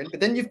delivering, but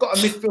then you've got a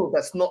midfield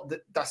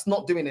that's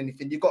not doing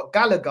anything. You've got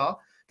Gallagher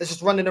that's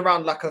just running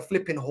around like a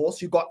flipping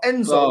horse. You've got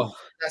Enzo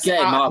that's get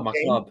him out of my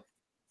game. club.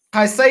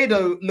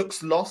 Caicedo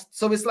looks lost,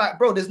 so it's like,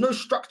 bro, there's no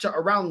structure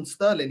around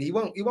Sterling. He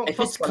won't. If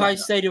it's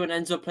Caicedo and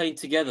Enzo playing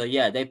together,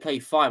 yeah, they play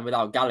fine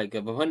without Gallagher.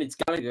 But when it's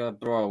Gallagher,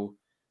 bro,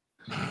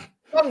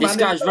 this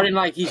guy's running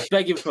like he's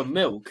begging for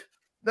milk.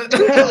 Doing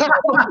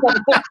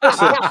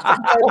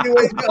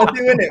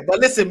it. But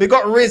listen, we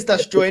got Riz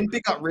that's joined.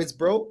 Big up Riz,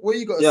 bro. What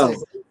you got to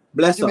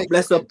say?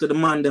 Bless up to the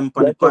man them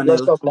on the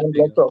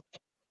panel.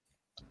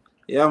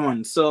 Yeah,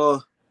 man.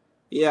 So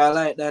yeah, I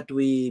like that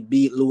we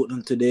beat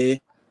Luton today.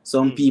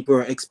 Some people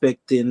are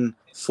expecting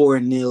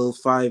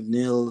 4-0, 5-0,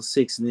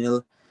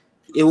 6-0.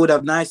 It would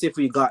have nice if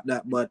we got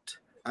that, but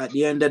at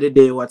the end of the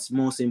day, what's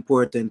most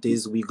important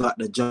is we got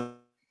the job.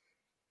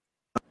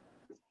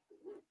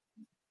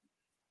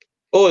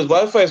 Oh, his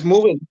Wi-Fi is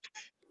moving.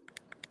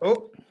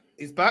 Oh,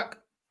 he's back.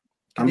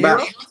 I'm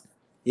back.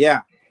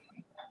 Yeah.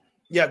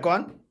 Yeah, go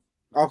on.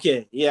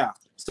 Okay, yeah.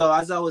 So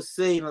as I was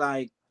saying,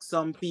 like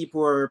some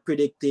people are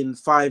predicting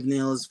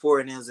 5-0,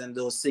 4-0, and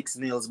those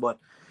 6-0, but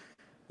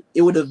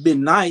it would have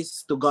been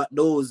nice to got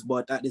those,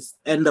 but at the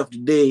end of the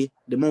day,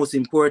 the most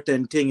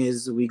important thing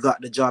is we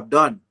got the job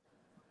done.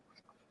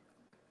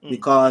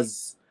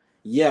 Because,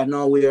 yeah,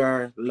 now we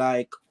are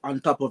like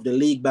on top of the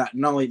league back.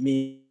 Now it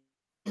means,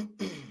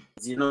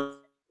 you know,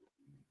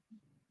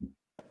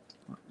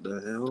 what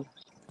the hell?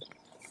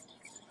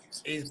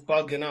 He's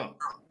bugging out.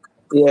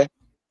 Yeah.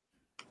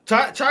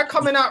 Try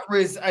coming out,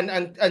 Riz,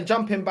 and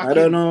jumping back. I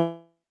don't know.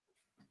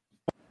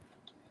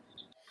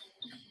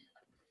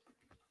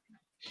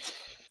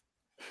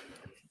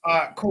 All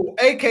right, cool.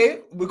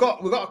 AK, we got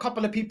a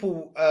couple of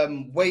people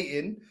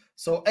waiting.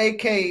 So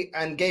AK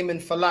and Gaming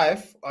for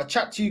Life, I'll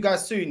chat to you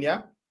guys soon,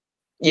 yeah?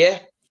 Yeah.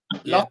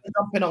 Love for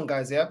jumping on,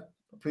 guys, yeah?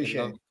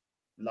 Appreciate it.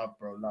 Love,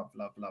 bro. Love.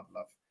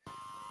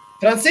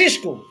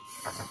 Francisco.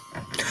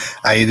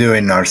 How you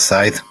doing,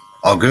 Northside?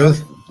 All good?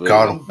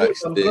 Carl?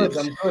 I'm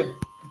good.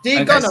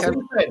 D Gunner, what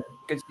you saying?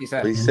 Good to see you, sir.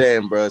 What you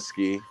saying,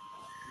 broski?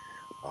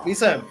 What you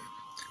saying?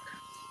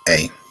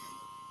 Hey.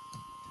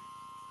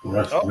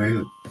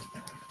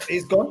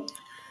 He's gone.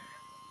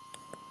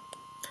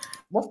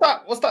 What's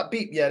that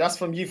beep? Yeah, that's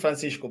from you,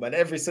 Francisco, man.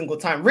 Every single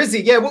time.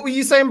 Rizzy, yeah, what were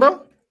you saying,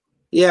 bro?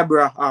 Yeah,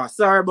 bro.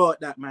 Sorry about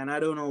that, man. I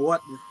don't know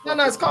what. No,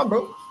 it's calm,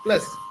 bro.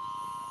 Bless.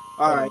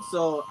 All right,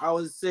 so I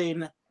was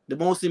saying the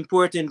most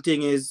important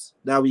thing is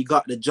that we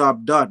got the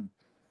job done.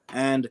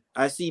 And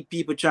I see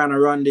people trying to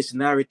run this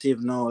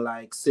narrative now,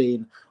 like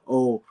saying,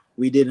 oh,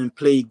 we didn't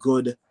play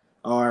good,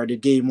 or the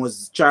game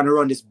was trying to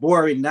run this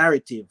boring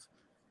narrative.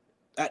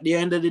 At the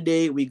end of the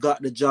day, we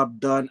got the job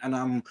done, and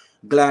I'm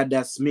glad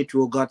that Smith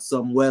Rowe got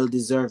some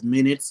well-deserved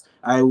minutes.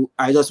 I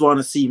just want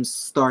to see him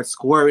start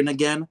scoring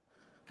again,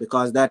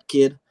 because that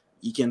kid,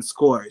 he can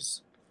score.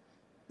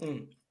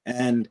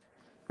 And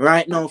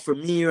right now, for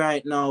me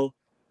right now,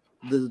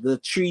 the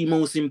three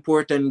most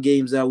important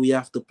games that we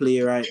have to play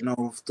right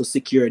now to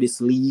secure this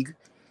league,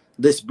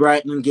 this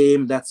Brighton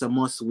game, that's a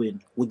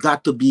must-win. We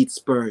got to beat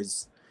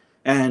Spurs,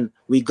 and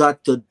we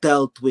got to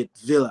dealt with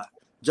Villa.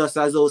 Just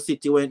as those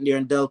City went there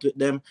and dealt with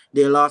them,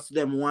 they lost to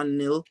them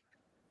 1-0.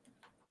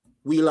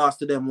 We lost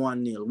to them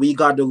 1-0. We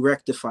got to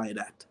rectify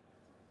that.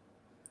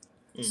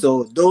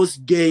 So those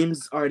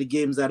games are the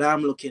games that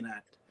I'm looking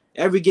at.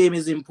 Every game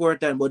is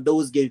important, but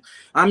those games,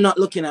 I'm not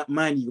looking at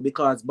Man U,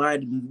 because by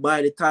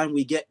the time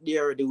we get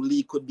there, the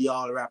league could be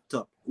all wrapped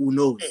up. Who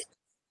knows?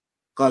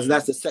 Because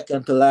that's the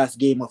second to last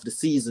game of the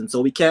season. So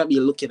we can't be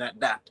looking at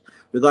that.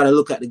 We got to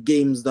look at the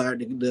games that are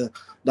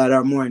that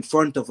are more in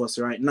front of us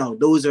right now.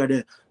 Those are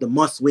the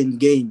must-win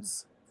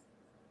games.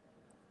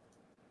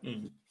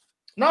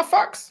 No,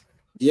 facts.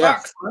 Yeah.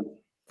 Facts, man.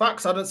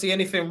 Facts. I don't see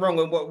anything wrong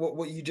with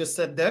what you just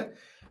said there.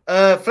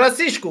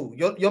 Francisco,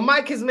 your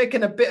mic is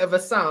making a bit of a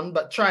sound,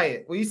 but try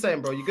it. What are you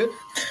saying, bro? You good?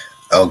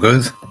 All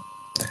good.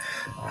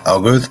 All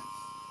good.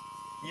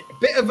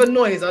 Bit of a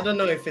noise. I don't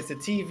know if it's a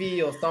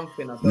TV or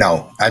something.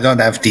 No, I don't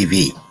have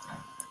TV.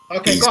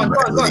 Okay, go on.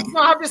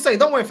 No, have to say.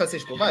 Don't worry,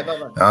 Francisco. Bye.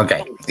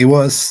 Okay, it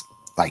was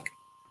like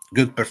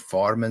good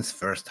performance.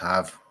 First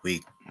half,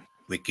 we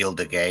killed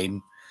the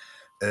game.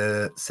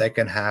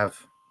 Second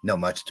half, not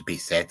much to be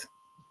said.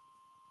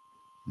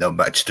 Not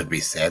much to be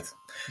said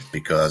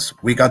because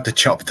we got the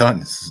job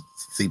done.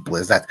 Simple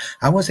as that.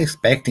 I was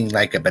expecting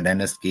like a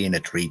banana skin, a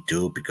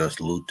 3-2, because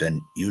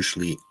Luton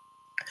usually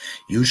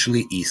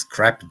is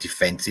crap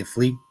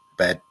defensively,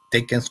 but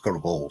they can score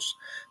goals.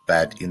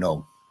 But you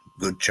know,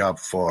 good job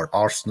for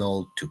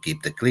Arsenal to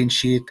keep the clean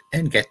sheet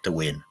and get the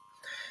win.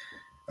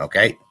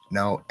 Okay,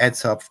 now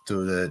heads up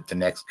to the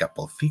next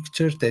couple of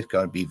fixtures. That's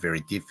going to be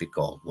very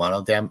difficult. One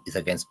of them is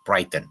against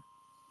Brighton.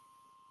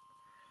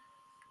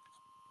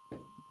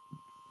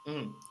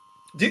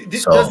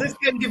 Does this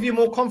game give you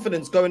more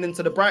confidence going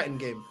into the Brighton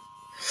game?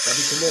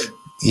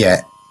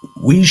 Yeah,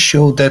 we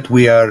show that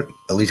we are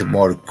a little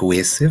more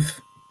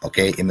cohesive.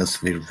 Okay,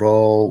 Emilsville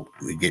roll.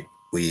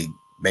 We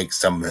make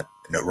some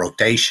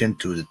rotation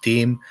to the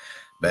team,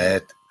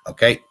 but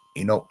okay,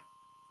 you know,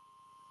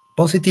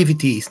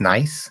 positivity is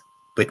nice,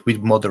 but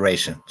with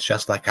moderation,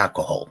 just like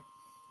alcohol.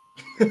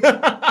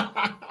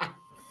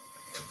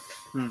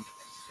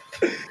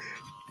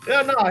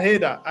 Yeah, no, I hear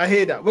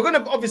that. We're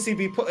going to obviously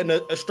be putting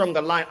a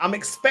stronger line. I'm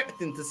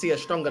expecting to see a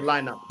stronger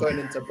lineup going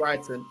into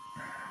Brighton.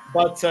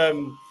 But,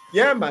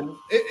 yeah, man,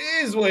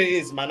 it is what it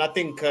is, man. I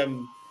think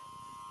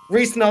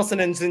Reece Nelson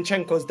and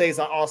Zinchenko's days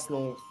at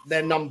Arsenal,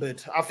 they're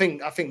numbered. I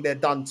think they're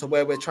done to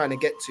where we're trying to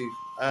get to.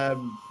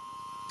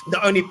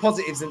 The only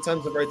positives in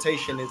terms of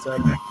rotation is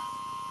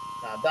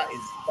that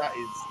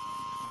is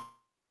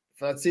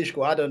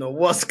Francisco. I don't know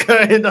what's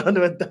going on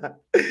with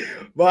that.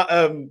 But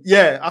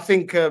yeah, I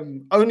think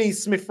only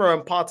Smith Rowe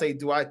and Partey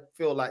do I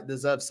feel like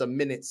deserve some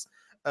minutes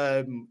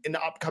in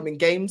the upcoming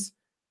games.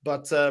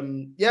 But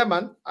yeah,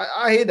 man,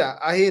 I hear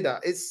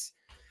that. It's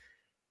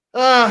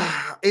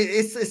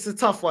a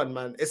tough one,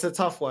 man. It's a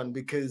tough one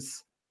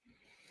because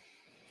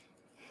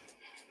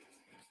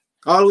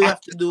all we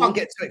have to do, can't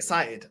get too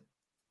excited.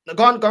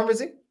 Go on,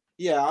 Rizzy.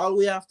 Yeah, all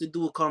we have to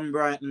do come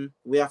Brighton,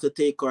 we have to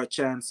take our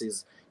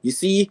chances. You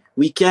see,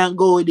 we can't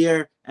go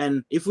there,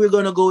 and if we're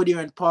going to go there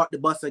and park the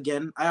bus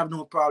again, I have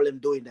no problem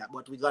doing that,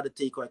 but we got to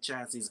take our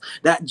chances.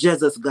 That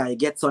Jesus guy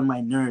gets on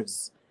my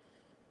nerves.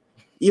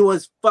 He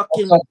was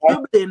fucking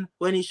dribbling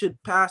when he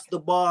should pass the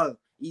ball.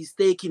 He's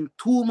taking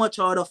too much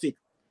out of it,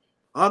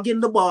 hugging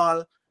the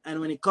ball, and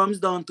when it comes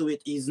down to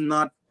it, he's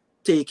not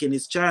taking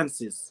his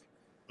chances.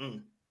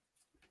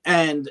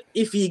 And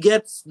if he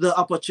gets the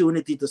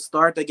opportunity to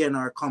start again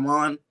or come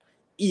on,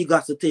 he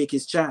got to take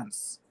his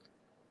chance.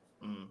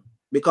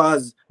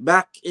 Because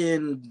back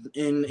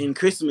in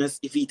Christmas,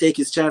 if he take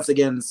his chance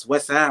against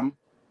West Ham,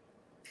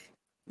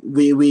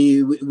 we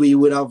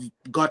would have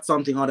got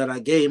something out of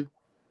that game.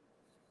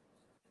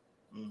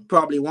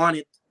 Probably won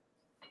it.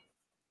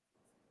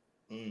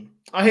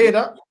 I hear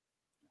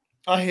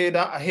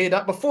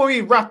that. Before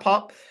we wrap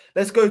up,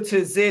 let's go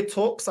to Zir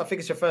Talks. I think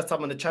it's your first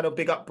time on the channel.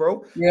 Big up,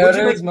 bro. Yeah, it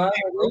is, man.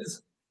 It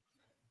is.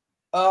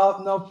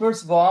 No,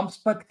 first of all, I'm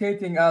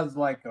spectating as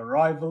like a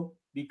rival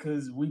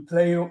because we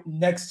play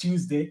next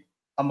Tuesday.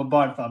 I'm a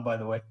Bayern fan, by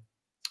the way.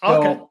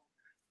 Okay. So,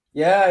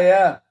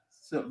 yeah.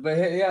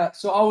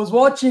 So I was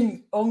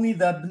watching only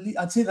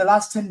I'd say the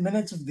last 10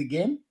 minutes of the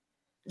game.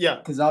 Yeah.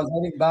 Because I was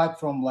heading back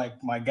from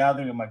like my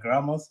gathering at my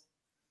grandma's.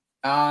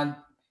 And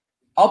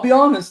I'll be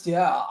honest,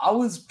 yeah, I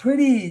was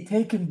pretty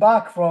taken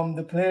back from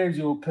the players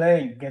you were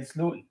playing against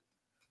Luton.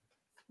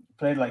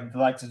 Played like the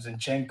likes of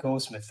Zinchenko,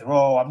 Smith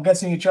Rowe. I'm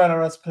guessing you're trying to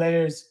rest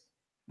players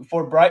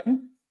before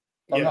Brighton,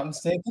 if I'm not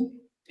mistaken.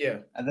 Yeah.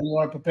 And then you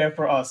want to prepare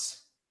for us.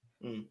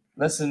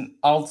 Listen,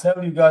 I'll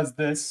tell you guys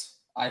this.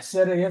 I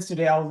said it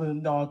yesterday. I was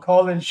on a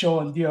call-in show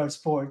on DR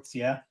Sports,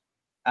 yeah?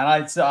 And I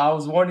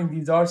was warning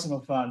these Arsenal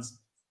fans.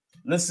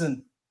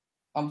 Listen,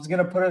 I'm just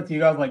going to put it to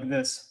you guys like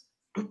this.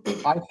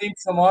 I think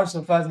some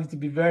Arsenal fans need to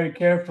be very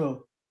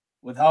careful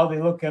with how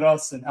they look at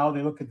us and how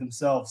they look at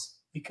themselves.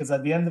 Because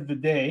at the end of the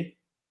day,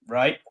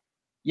 right,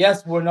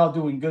 yes, we're not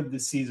doing good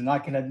this season. I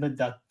can admit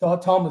that.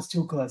 Thomas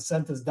Tuchel has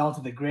sent us down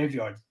to the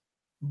graveyard.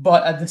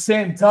 But at the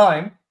same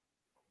time,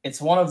 it's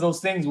one of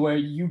those things where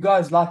you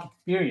guys lack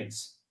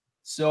experience.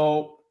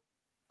 So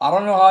I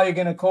don't know how you're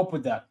going to cope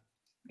with that.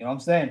 You know what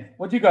I'm saying?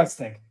 What do you guys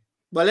think?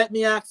 But let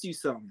me ask you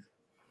something.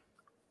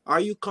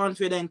 Are you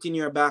confident in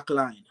your back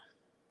line?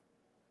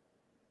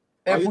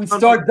 If we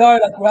start Dyer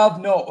like we have,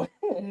 no.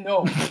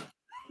 No.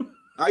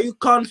 Are you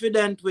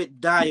confident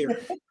with Dyer?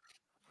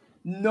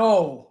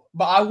 No.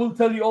 But I will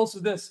tell you also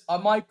this.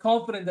 Am I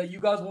confident that you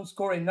guys won't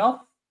score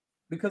enough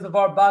because of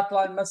our back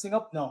line messing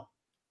up? No.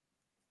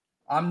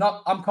 I'm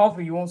not. I'm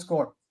confident you won't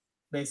score,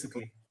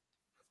 basically.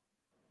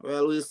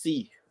 Well, we'll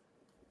see.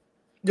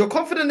 You're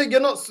confident that you're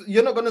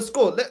not going to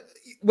score.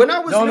 When I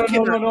was no.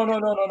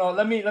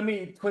 Let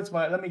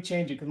me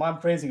change it because I'm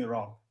phrasing it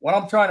wrong. What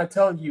I'm trying to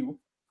tell you,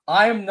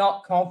 I am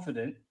not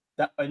confident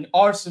that in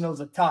Arsenal's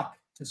attack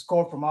to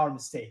score from our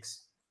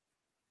mistakes.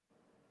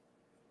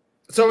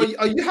 So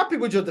are you happy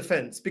with your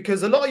defense?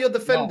 Because a lot of your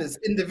defenders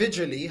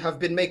individually have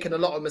been making a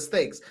lot of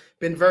mistakes,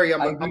 been very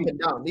up and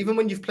down. Even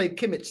when you've played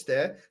Kimmich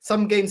there,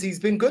 some games he's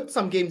been good,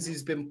 some games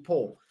he's been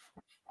poor.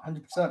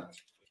 100%.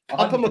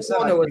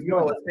 Upamecano as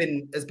well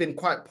has been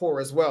quite poor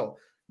as well,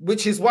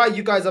 which is why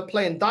you guys are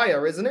playing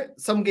Dyer, isn't it?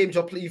 Some games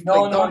you've played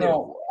Dyer.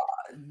 No.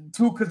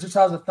 Tuchel just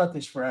has a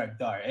fetish for Eric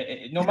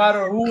Dyer. No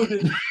matter who it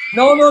is.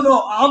 No.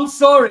 I'm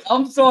sorry.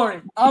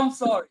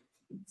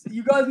 So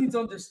you guys need to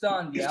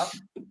understand, yeah?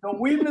 So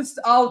we missed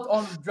out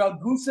on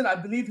Dragusin, I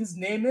believe his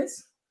name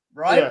is,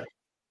 right? Yeah.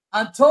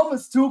 And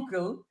Thomas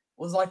Tuchel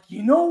was like,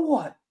 you know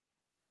what?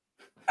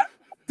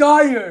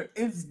 Dyer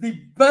is the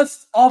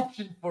best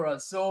option for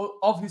us. So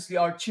obviously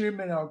our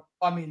chairman,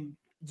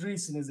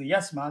 Dreesen is a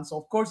yes man. So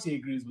of course he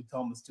agrees with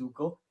Thomas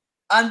Tuchel.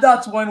 And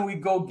that's when we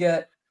go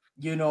get,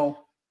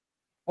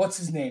 what's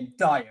his name?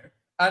 Dyer.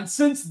 And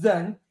since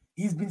then,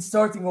 he's been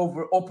starting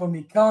over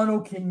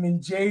Upamecano, Kim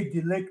Min-jae,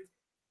 De Ligt.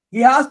 He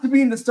has to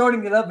be in the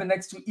starting 11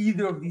 next to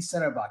either of these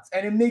center backs.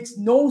 And it makes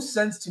no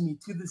sense to me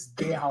to this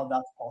day how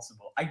that's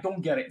possible. I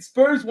don't get it.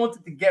 Spurs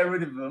wanted to get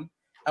rid of him,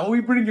 and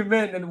we bring him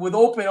in and with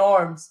open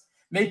arms,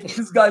 making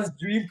this guy's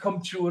dream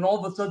come true. And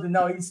all of a sudden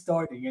now he's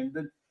starting. And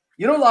then,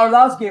 our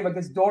last game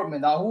against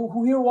Dortmund.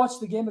 Who here watched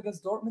the game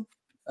against Dortmund?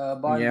 I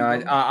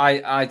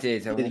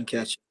did. I didn't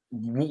catch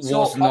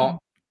it.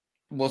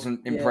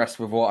 Wasn't impressed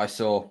with what I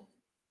saw.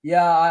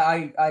 Yeah,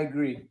 I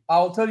agree.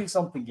 I'll tell you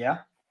something, yeah?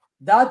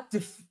 That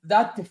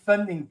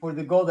defending for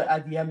the goal that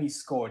Adeyemi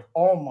scored,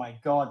 oh my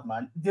God,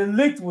 man. De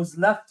Ligt was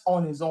left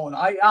on his own.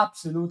 I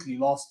absolutely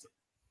lost it.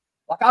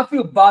 Like, I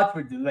feel bad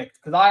for De Ligt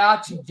because I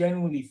actually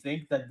genuinely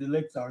think that De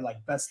Ligt are like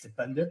best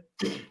defender,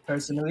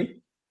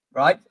 personally,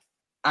 right?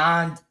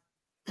 And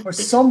for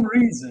some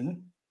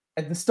reason,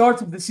 at the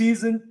start of the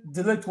season,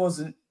 De Ligt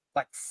wasn't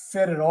like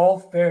fit at all,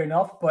 fair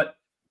enough. But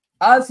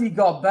as he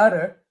got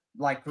better,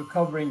 like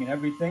recovering and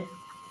everything,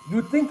 you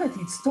would think that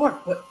he'd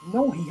start, but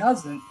no, he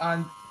hasn't.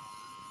 And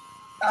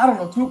I don't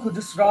know, Tuchel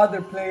just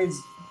rather plays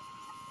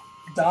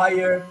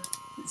Dyer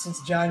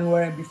since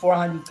January, and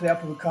beforehand he played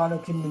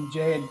Upamecano, Kim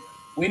Min-jae. And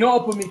we know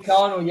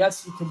Upamecano,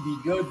 yes, he can be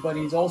good, but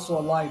he's also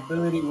a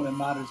liability when it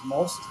matters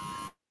most.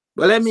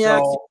 Well, let me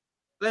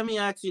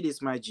ask you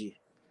this, my G.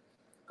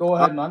 Go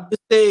ahead, man. You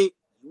say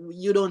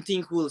you don't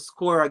think we'll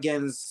score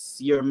against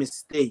your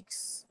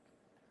mistakes,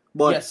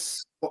 but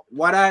yes,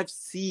 what I've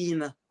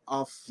seen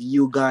of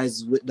you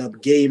guys with the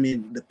game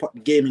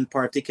in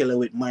particular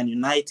with Man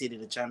United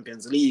in the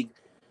Champions League,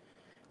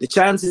 the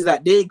chances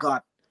that they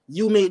got,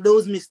 you made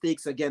those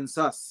mistakes against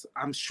us,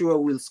 I'm sure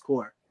we'll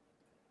score.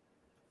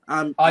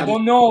 I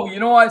don't know. You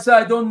know, I said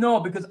I don't know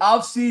because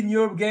I've seen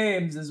your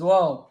games as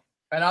well.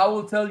 And I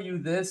will tell you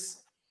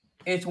this.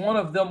 It's one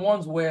of them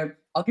ones where,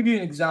 I'll give you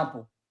an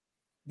example.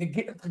 The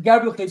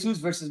Gabriel Jesus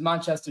versus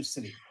Manchester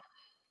City.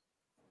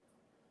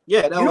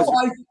 Yeah,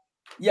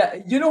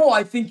 you know who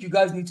I think you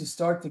guys need to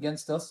start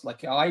against us?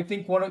 Like, I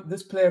think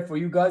this player for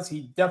you guys,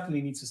 he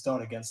definitely needs to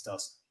start against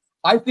us.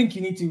 I think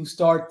you need to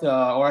start,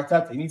 or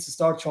Arteta, he needs to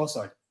start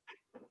Trossard.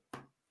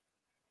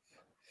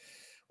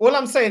 All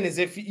I'm saying is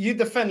if you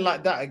defend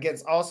like that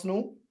against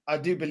Arsenal, I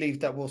do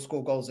believe that we'll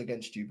score goals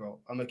against you, bro.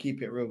 I'm gonna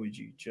keep it real with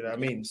you. Do you know what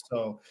I mean?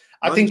 So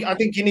I think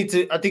you need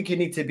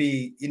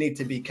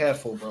to be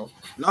careful, bro.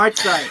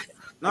 Northside.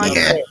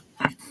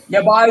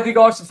 Yeah, but I think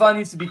Arsenal fan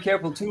needs to be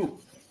careful too.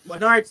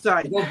 But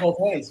Northside, it goes both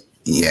ways.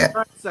 Yeah.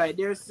 Northside,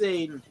 they're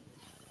saying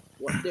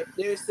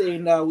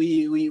that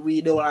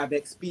we don't have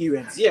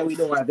experience. Yeah, we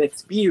don't have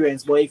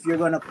experience, but if you're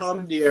gonna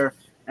come there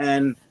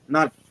and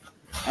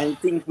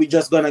think we're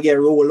just gonna get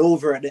rolled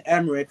over at the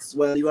Emirates,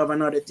 well, you have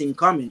another thing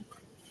coming.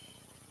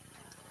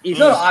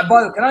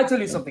 But can I tell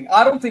you something?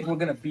 I don't think we're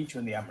gonna beat you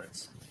in the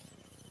Emirates,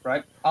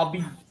 right? I'll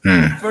be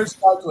first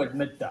out to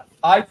admit that.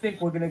 I think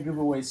we're gonna give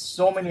away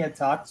so many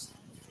attacks.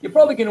 You're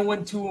probably gonna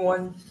win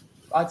 2-1,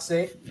 I'd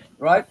say,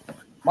 right?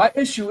 My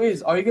issue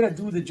is, are you going to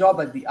do the job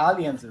at the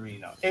Allianz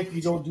Arena if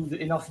you don't do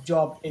enough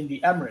job in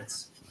the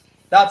Emirates?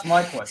 That's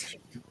my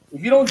question.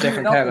 If you don't do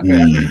enough...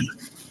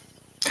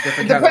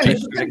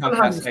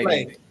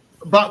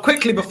 But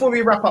quickly, before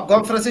we wrap up, go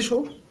on,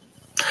 Francisco.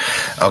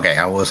 Okay,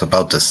 I was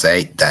about to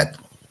say that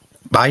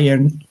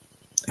Bayern,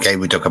 okay,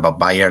 we talk about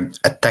Bayern,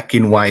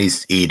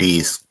 attacking-wise, it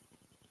is,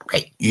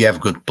 okay, you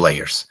have good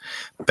players,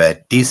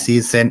 but this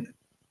season,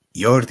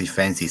 your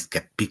defense is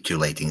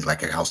capitulating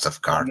like a house of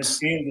cards.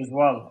 Midfield as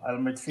well.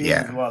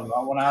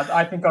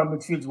 I think our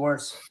midfield's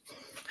worse.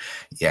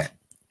 Yeah,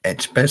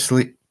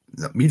 especially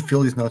the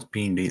midfield is not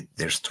being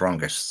their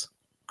strongest.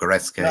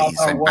 Goretzka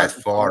is in bad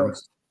form.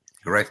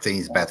 Goretzka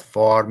is bad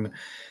form.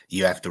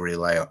 You have to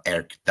rely on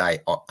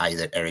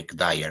either Eric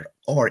Dyer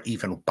or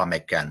even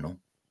Upamecano.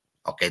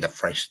 Okay, the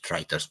fresh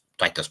Titus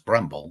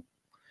Bramble.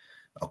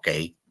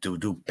 Okay, to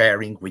do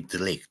pairing with De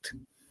Ligt.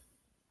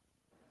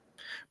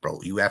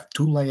 Bro, you have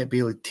two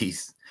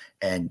liabilities,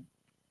 and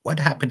what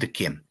happened to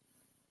Kim?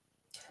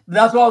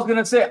 That's what I was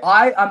gonna say.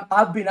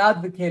 I've been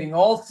advocating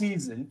all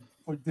season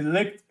for De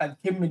Ligt and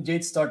Kim Min-jae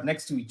to start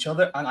next to each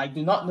other, and I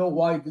do not know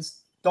why this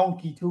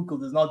donkey Tuchel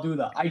does not do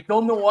that. I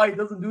don't know why he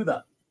doesn't do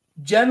that.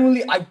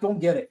 Genuinely, I don't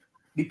get it.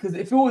 Because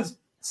if it was,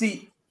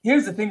 see,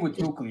 here's the thing with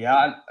Tuchel,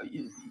 yeah.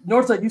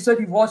 Northside, you said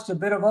you've watched a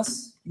bit of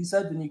us. You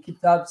said, and you keep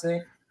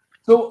saying.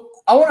 So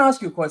I want to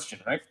ask you a question,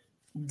 right?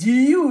 Do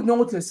you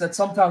notice that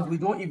sometimes we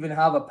don't even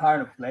have a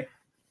pattern of play?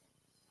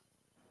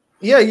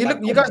 Yeah,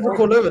 you guys look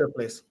all over the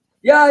place.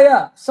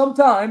 Yeah.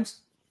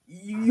 Sometimes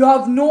you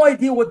have no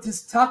idea what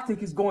this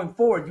tactic is going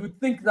forward. You would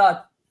think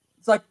that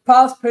it's like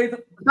pass, pay.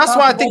 That's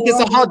why I think it's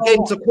a hard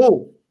game to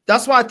call.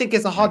 That's why I think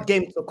it's a hard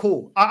game to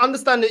call. I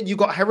understand that you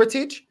got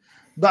heritage,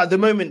 but at the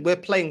moment we're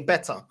playing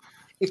better.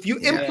 If you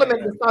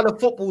implement the style of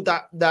football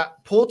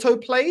that Porto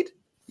played,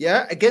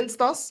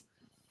 against us,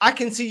 I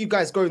can see you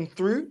guys going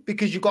through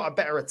because you got a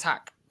better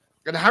attack.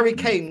 And Harry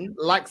Kane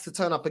likes to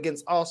turn up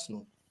against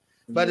Arsenal.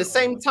 But at the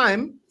same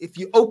time, if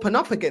you open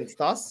up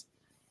against us,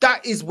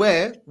 that is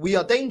where we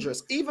are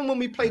dangerous. Even when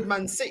we played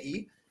Man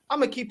City, I'm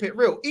going to keep it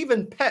real.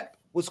 Even Pep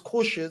was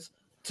cautious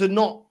to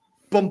not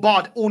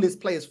bombard all his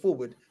players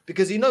forward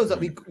because he knows that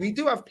we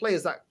do have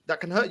players that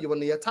can hurt you on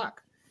the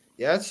attack.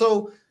 Yeah.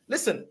 So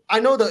listen, I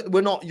know that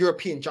we're not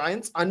European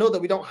giants. I know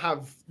that we don't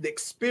have the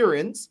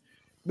experience.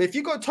 But if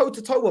you go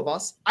toe-to-toe with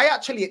us, I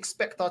actually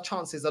expect our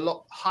chances a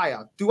lot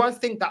higher. Do I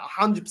think that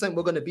 100%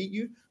 we're going to beat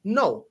you?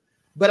 No.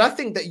 But I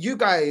think that you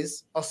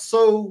guys are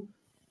so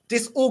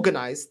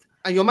disorganized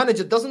and your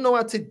manager doesn't know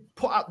how to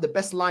put out the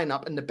best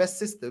lineup and the best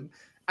system.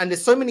 And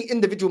there's so many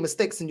individual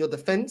mistakes in your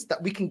defense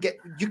that you can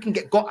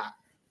get got at.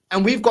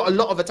 And we've got a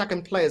lot of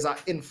attacking players that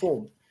are in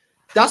form.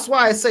 That's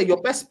why I say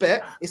your best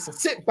bet is to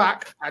sit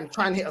back and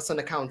try and hit us on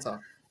the counter.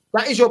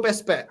 That is your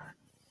best bet.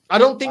 I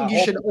don't think you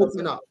should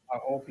open up. I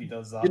hope he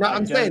does that. You know what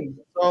I'm saying?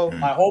 So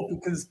I hope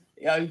because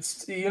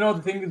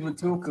the thing is with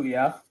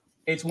Tuchel,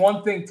 it's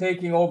one thing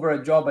taking over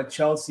a job at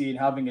Chelsea and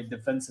having a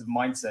defensive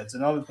mindset. It's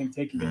another thing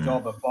taking a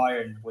job at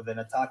Bayern with an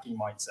attacking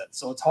mindset.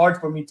 So it's hard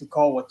for me to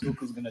call what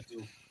Tuchel's going to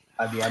do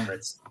at the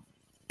Emirates.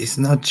 It's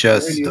not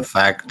just the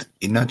fact.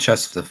 It's not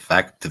just the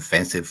fact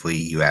defensively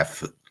you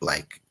have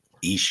like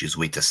issues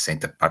with the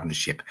center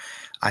partnership.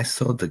 I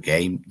saw the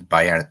game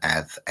Bayern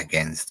had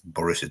against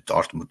Borussia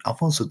Dortmund.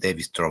 Alphonso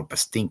Davies threw a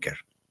stinker.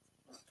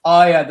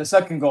 Oh yeah, the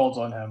second goal's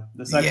on him.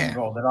 The second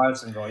goal, the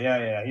Ryerson goal.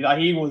 Yeah.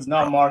 He was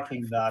not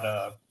marking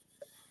that.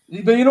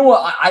 But you know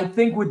what? I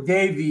think with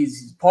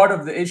Davies, part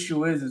of the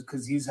issue is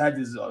because he's had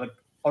his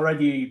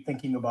already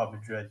thinking about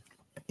Madrid.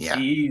 Yeah.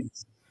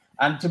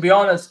 And to be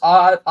honest,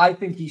 I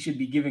think he should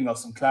be giving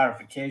us some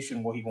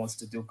clarification what he wants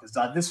to do because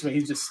at this rate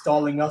he's just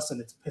stalling us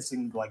and it's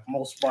pissing like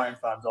most Bayern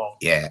fans off.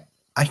 Yeah,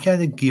 I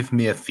kind of give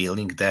me a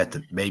feeling that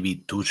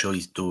maybe Tuchel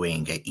is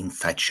doing an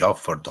inside job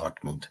for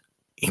Dortmund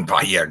in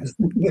Bayern.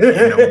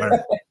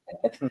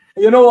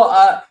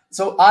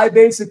 So I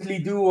basically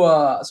do.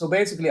 So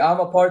basically, I'm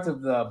a part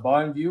of the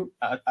Bayern view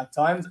at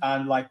times,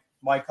 and like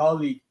my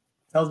colleague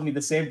tells me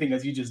the same thing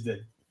as you just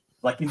did.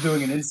 Like he's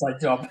doing an inside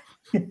job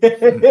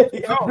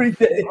every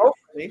day.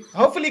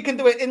 Hopefully he can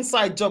do an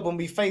inside job when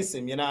we face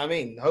him. You know what I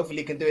mean? Hopefully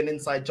he can do an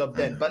inside job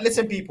then. But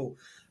listen, people,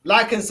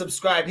 like and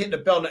subscribe, hit the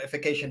bell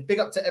notification. Big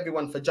up to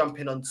everyone for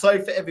jumping on.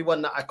 Sorry for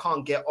everyone that I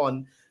can't get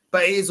on,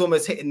 but it is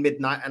almost hitting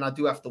midnight and I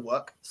do have to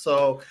work.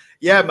 So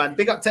yeah, man,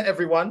 big up to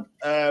everyone.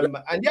 And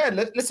yeah,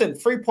 listen,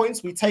 3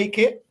 points, we take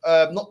it.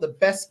 Not the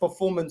best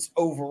performance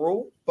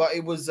overall, but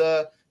it was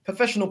a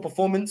professional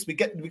performance. We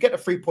get the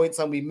 3 points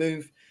and we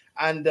move.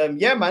 And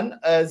yeah, man,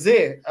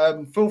 Zir,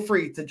 feel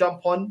free to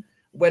jump on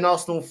when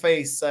Arsenal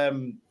face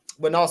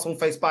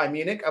Bayern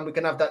Munich, and we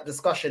can have that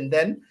discussion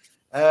then.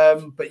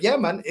 But yeah,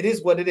 man, it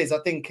is what it is. I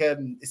think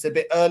it's a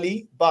bit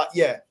early, but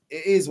yeah,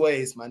 it is what it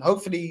is, man.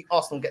 Hopefully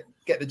Arsenal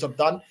get the job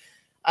done.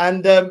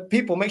 And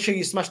people, make sure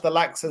you smash the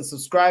likes and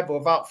subscribe.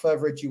 Without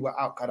further ado, we're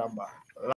out, caramba.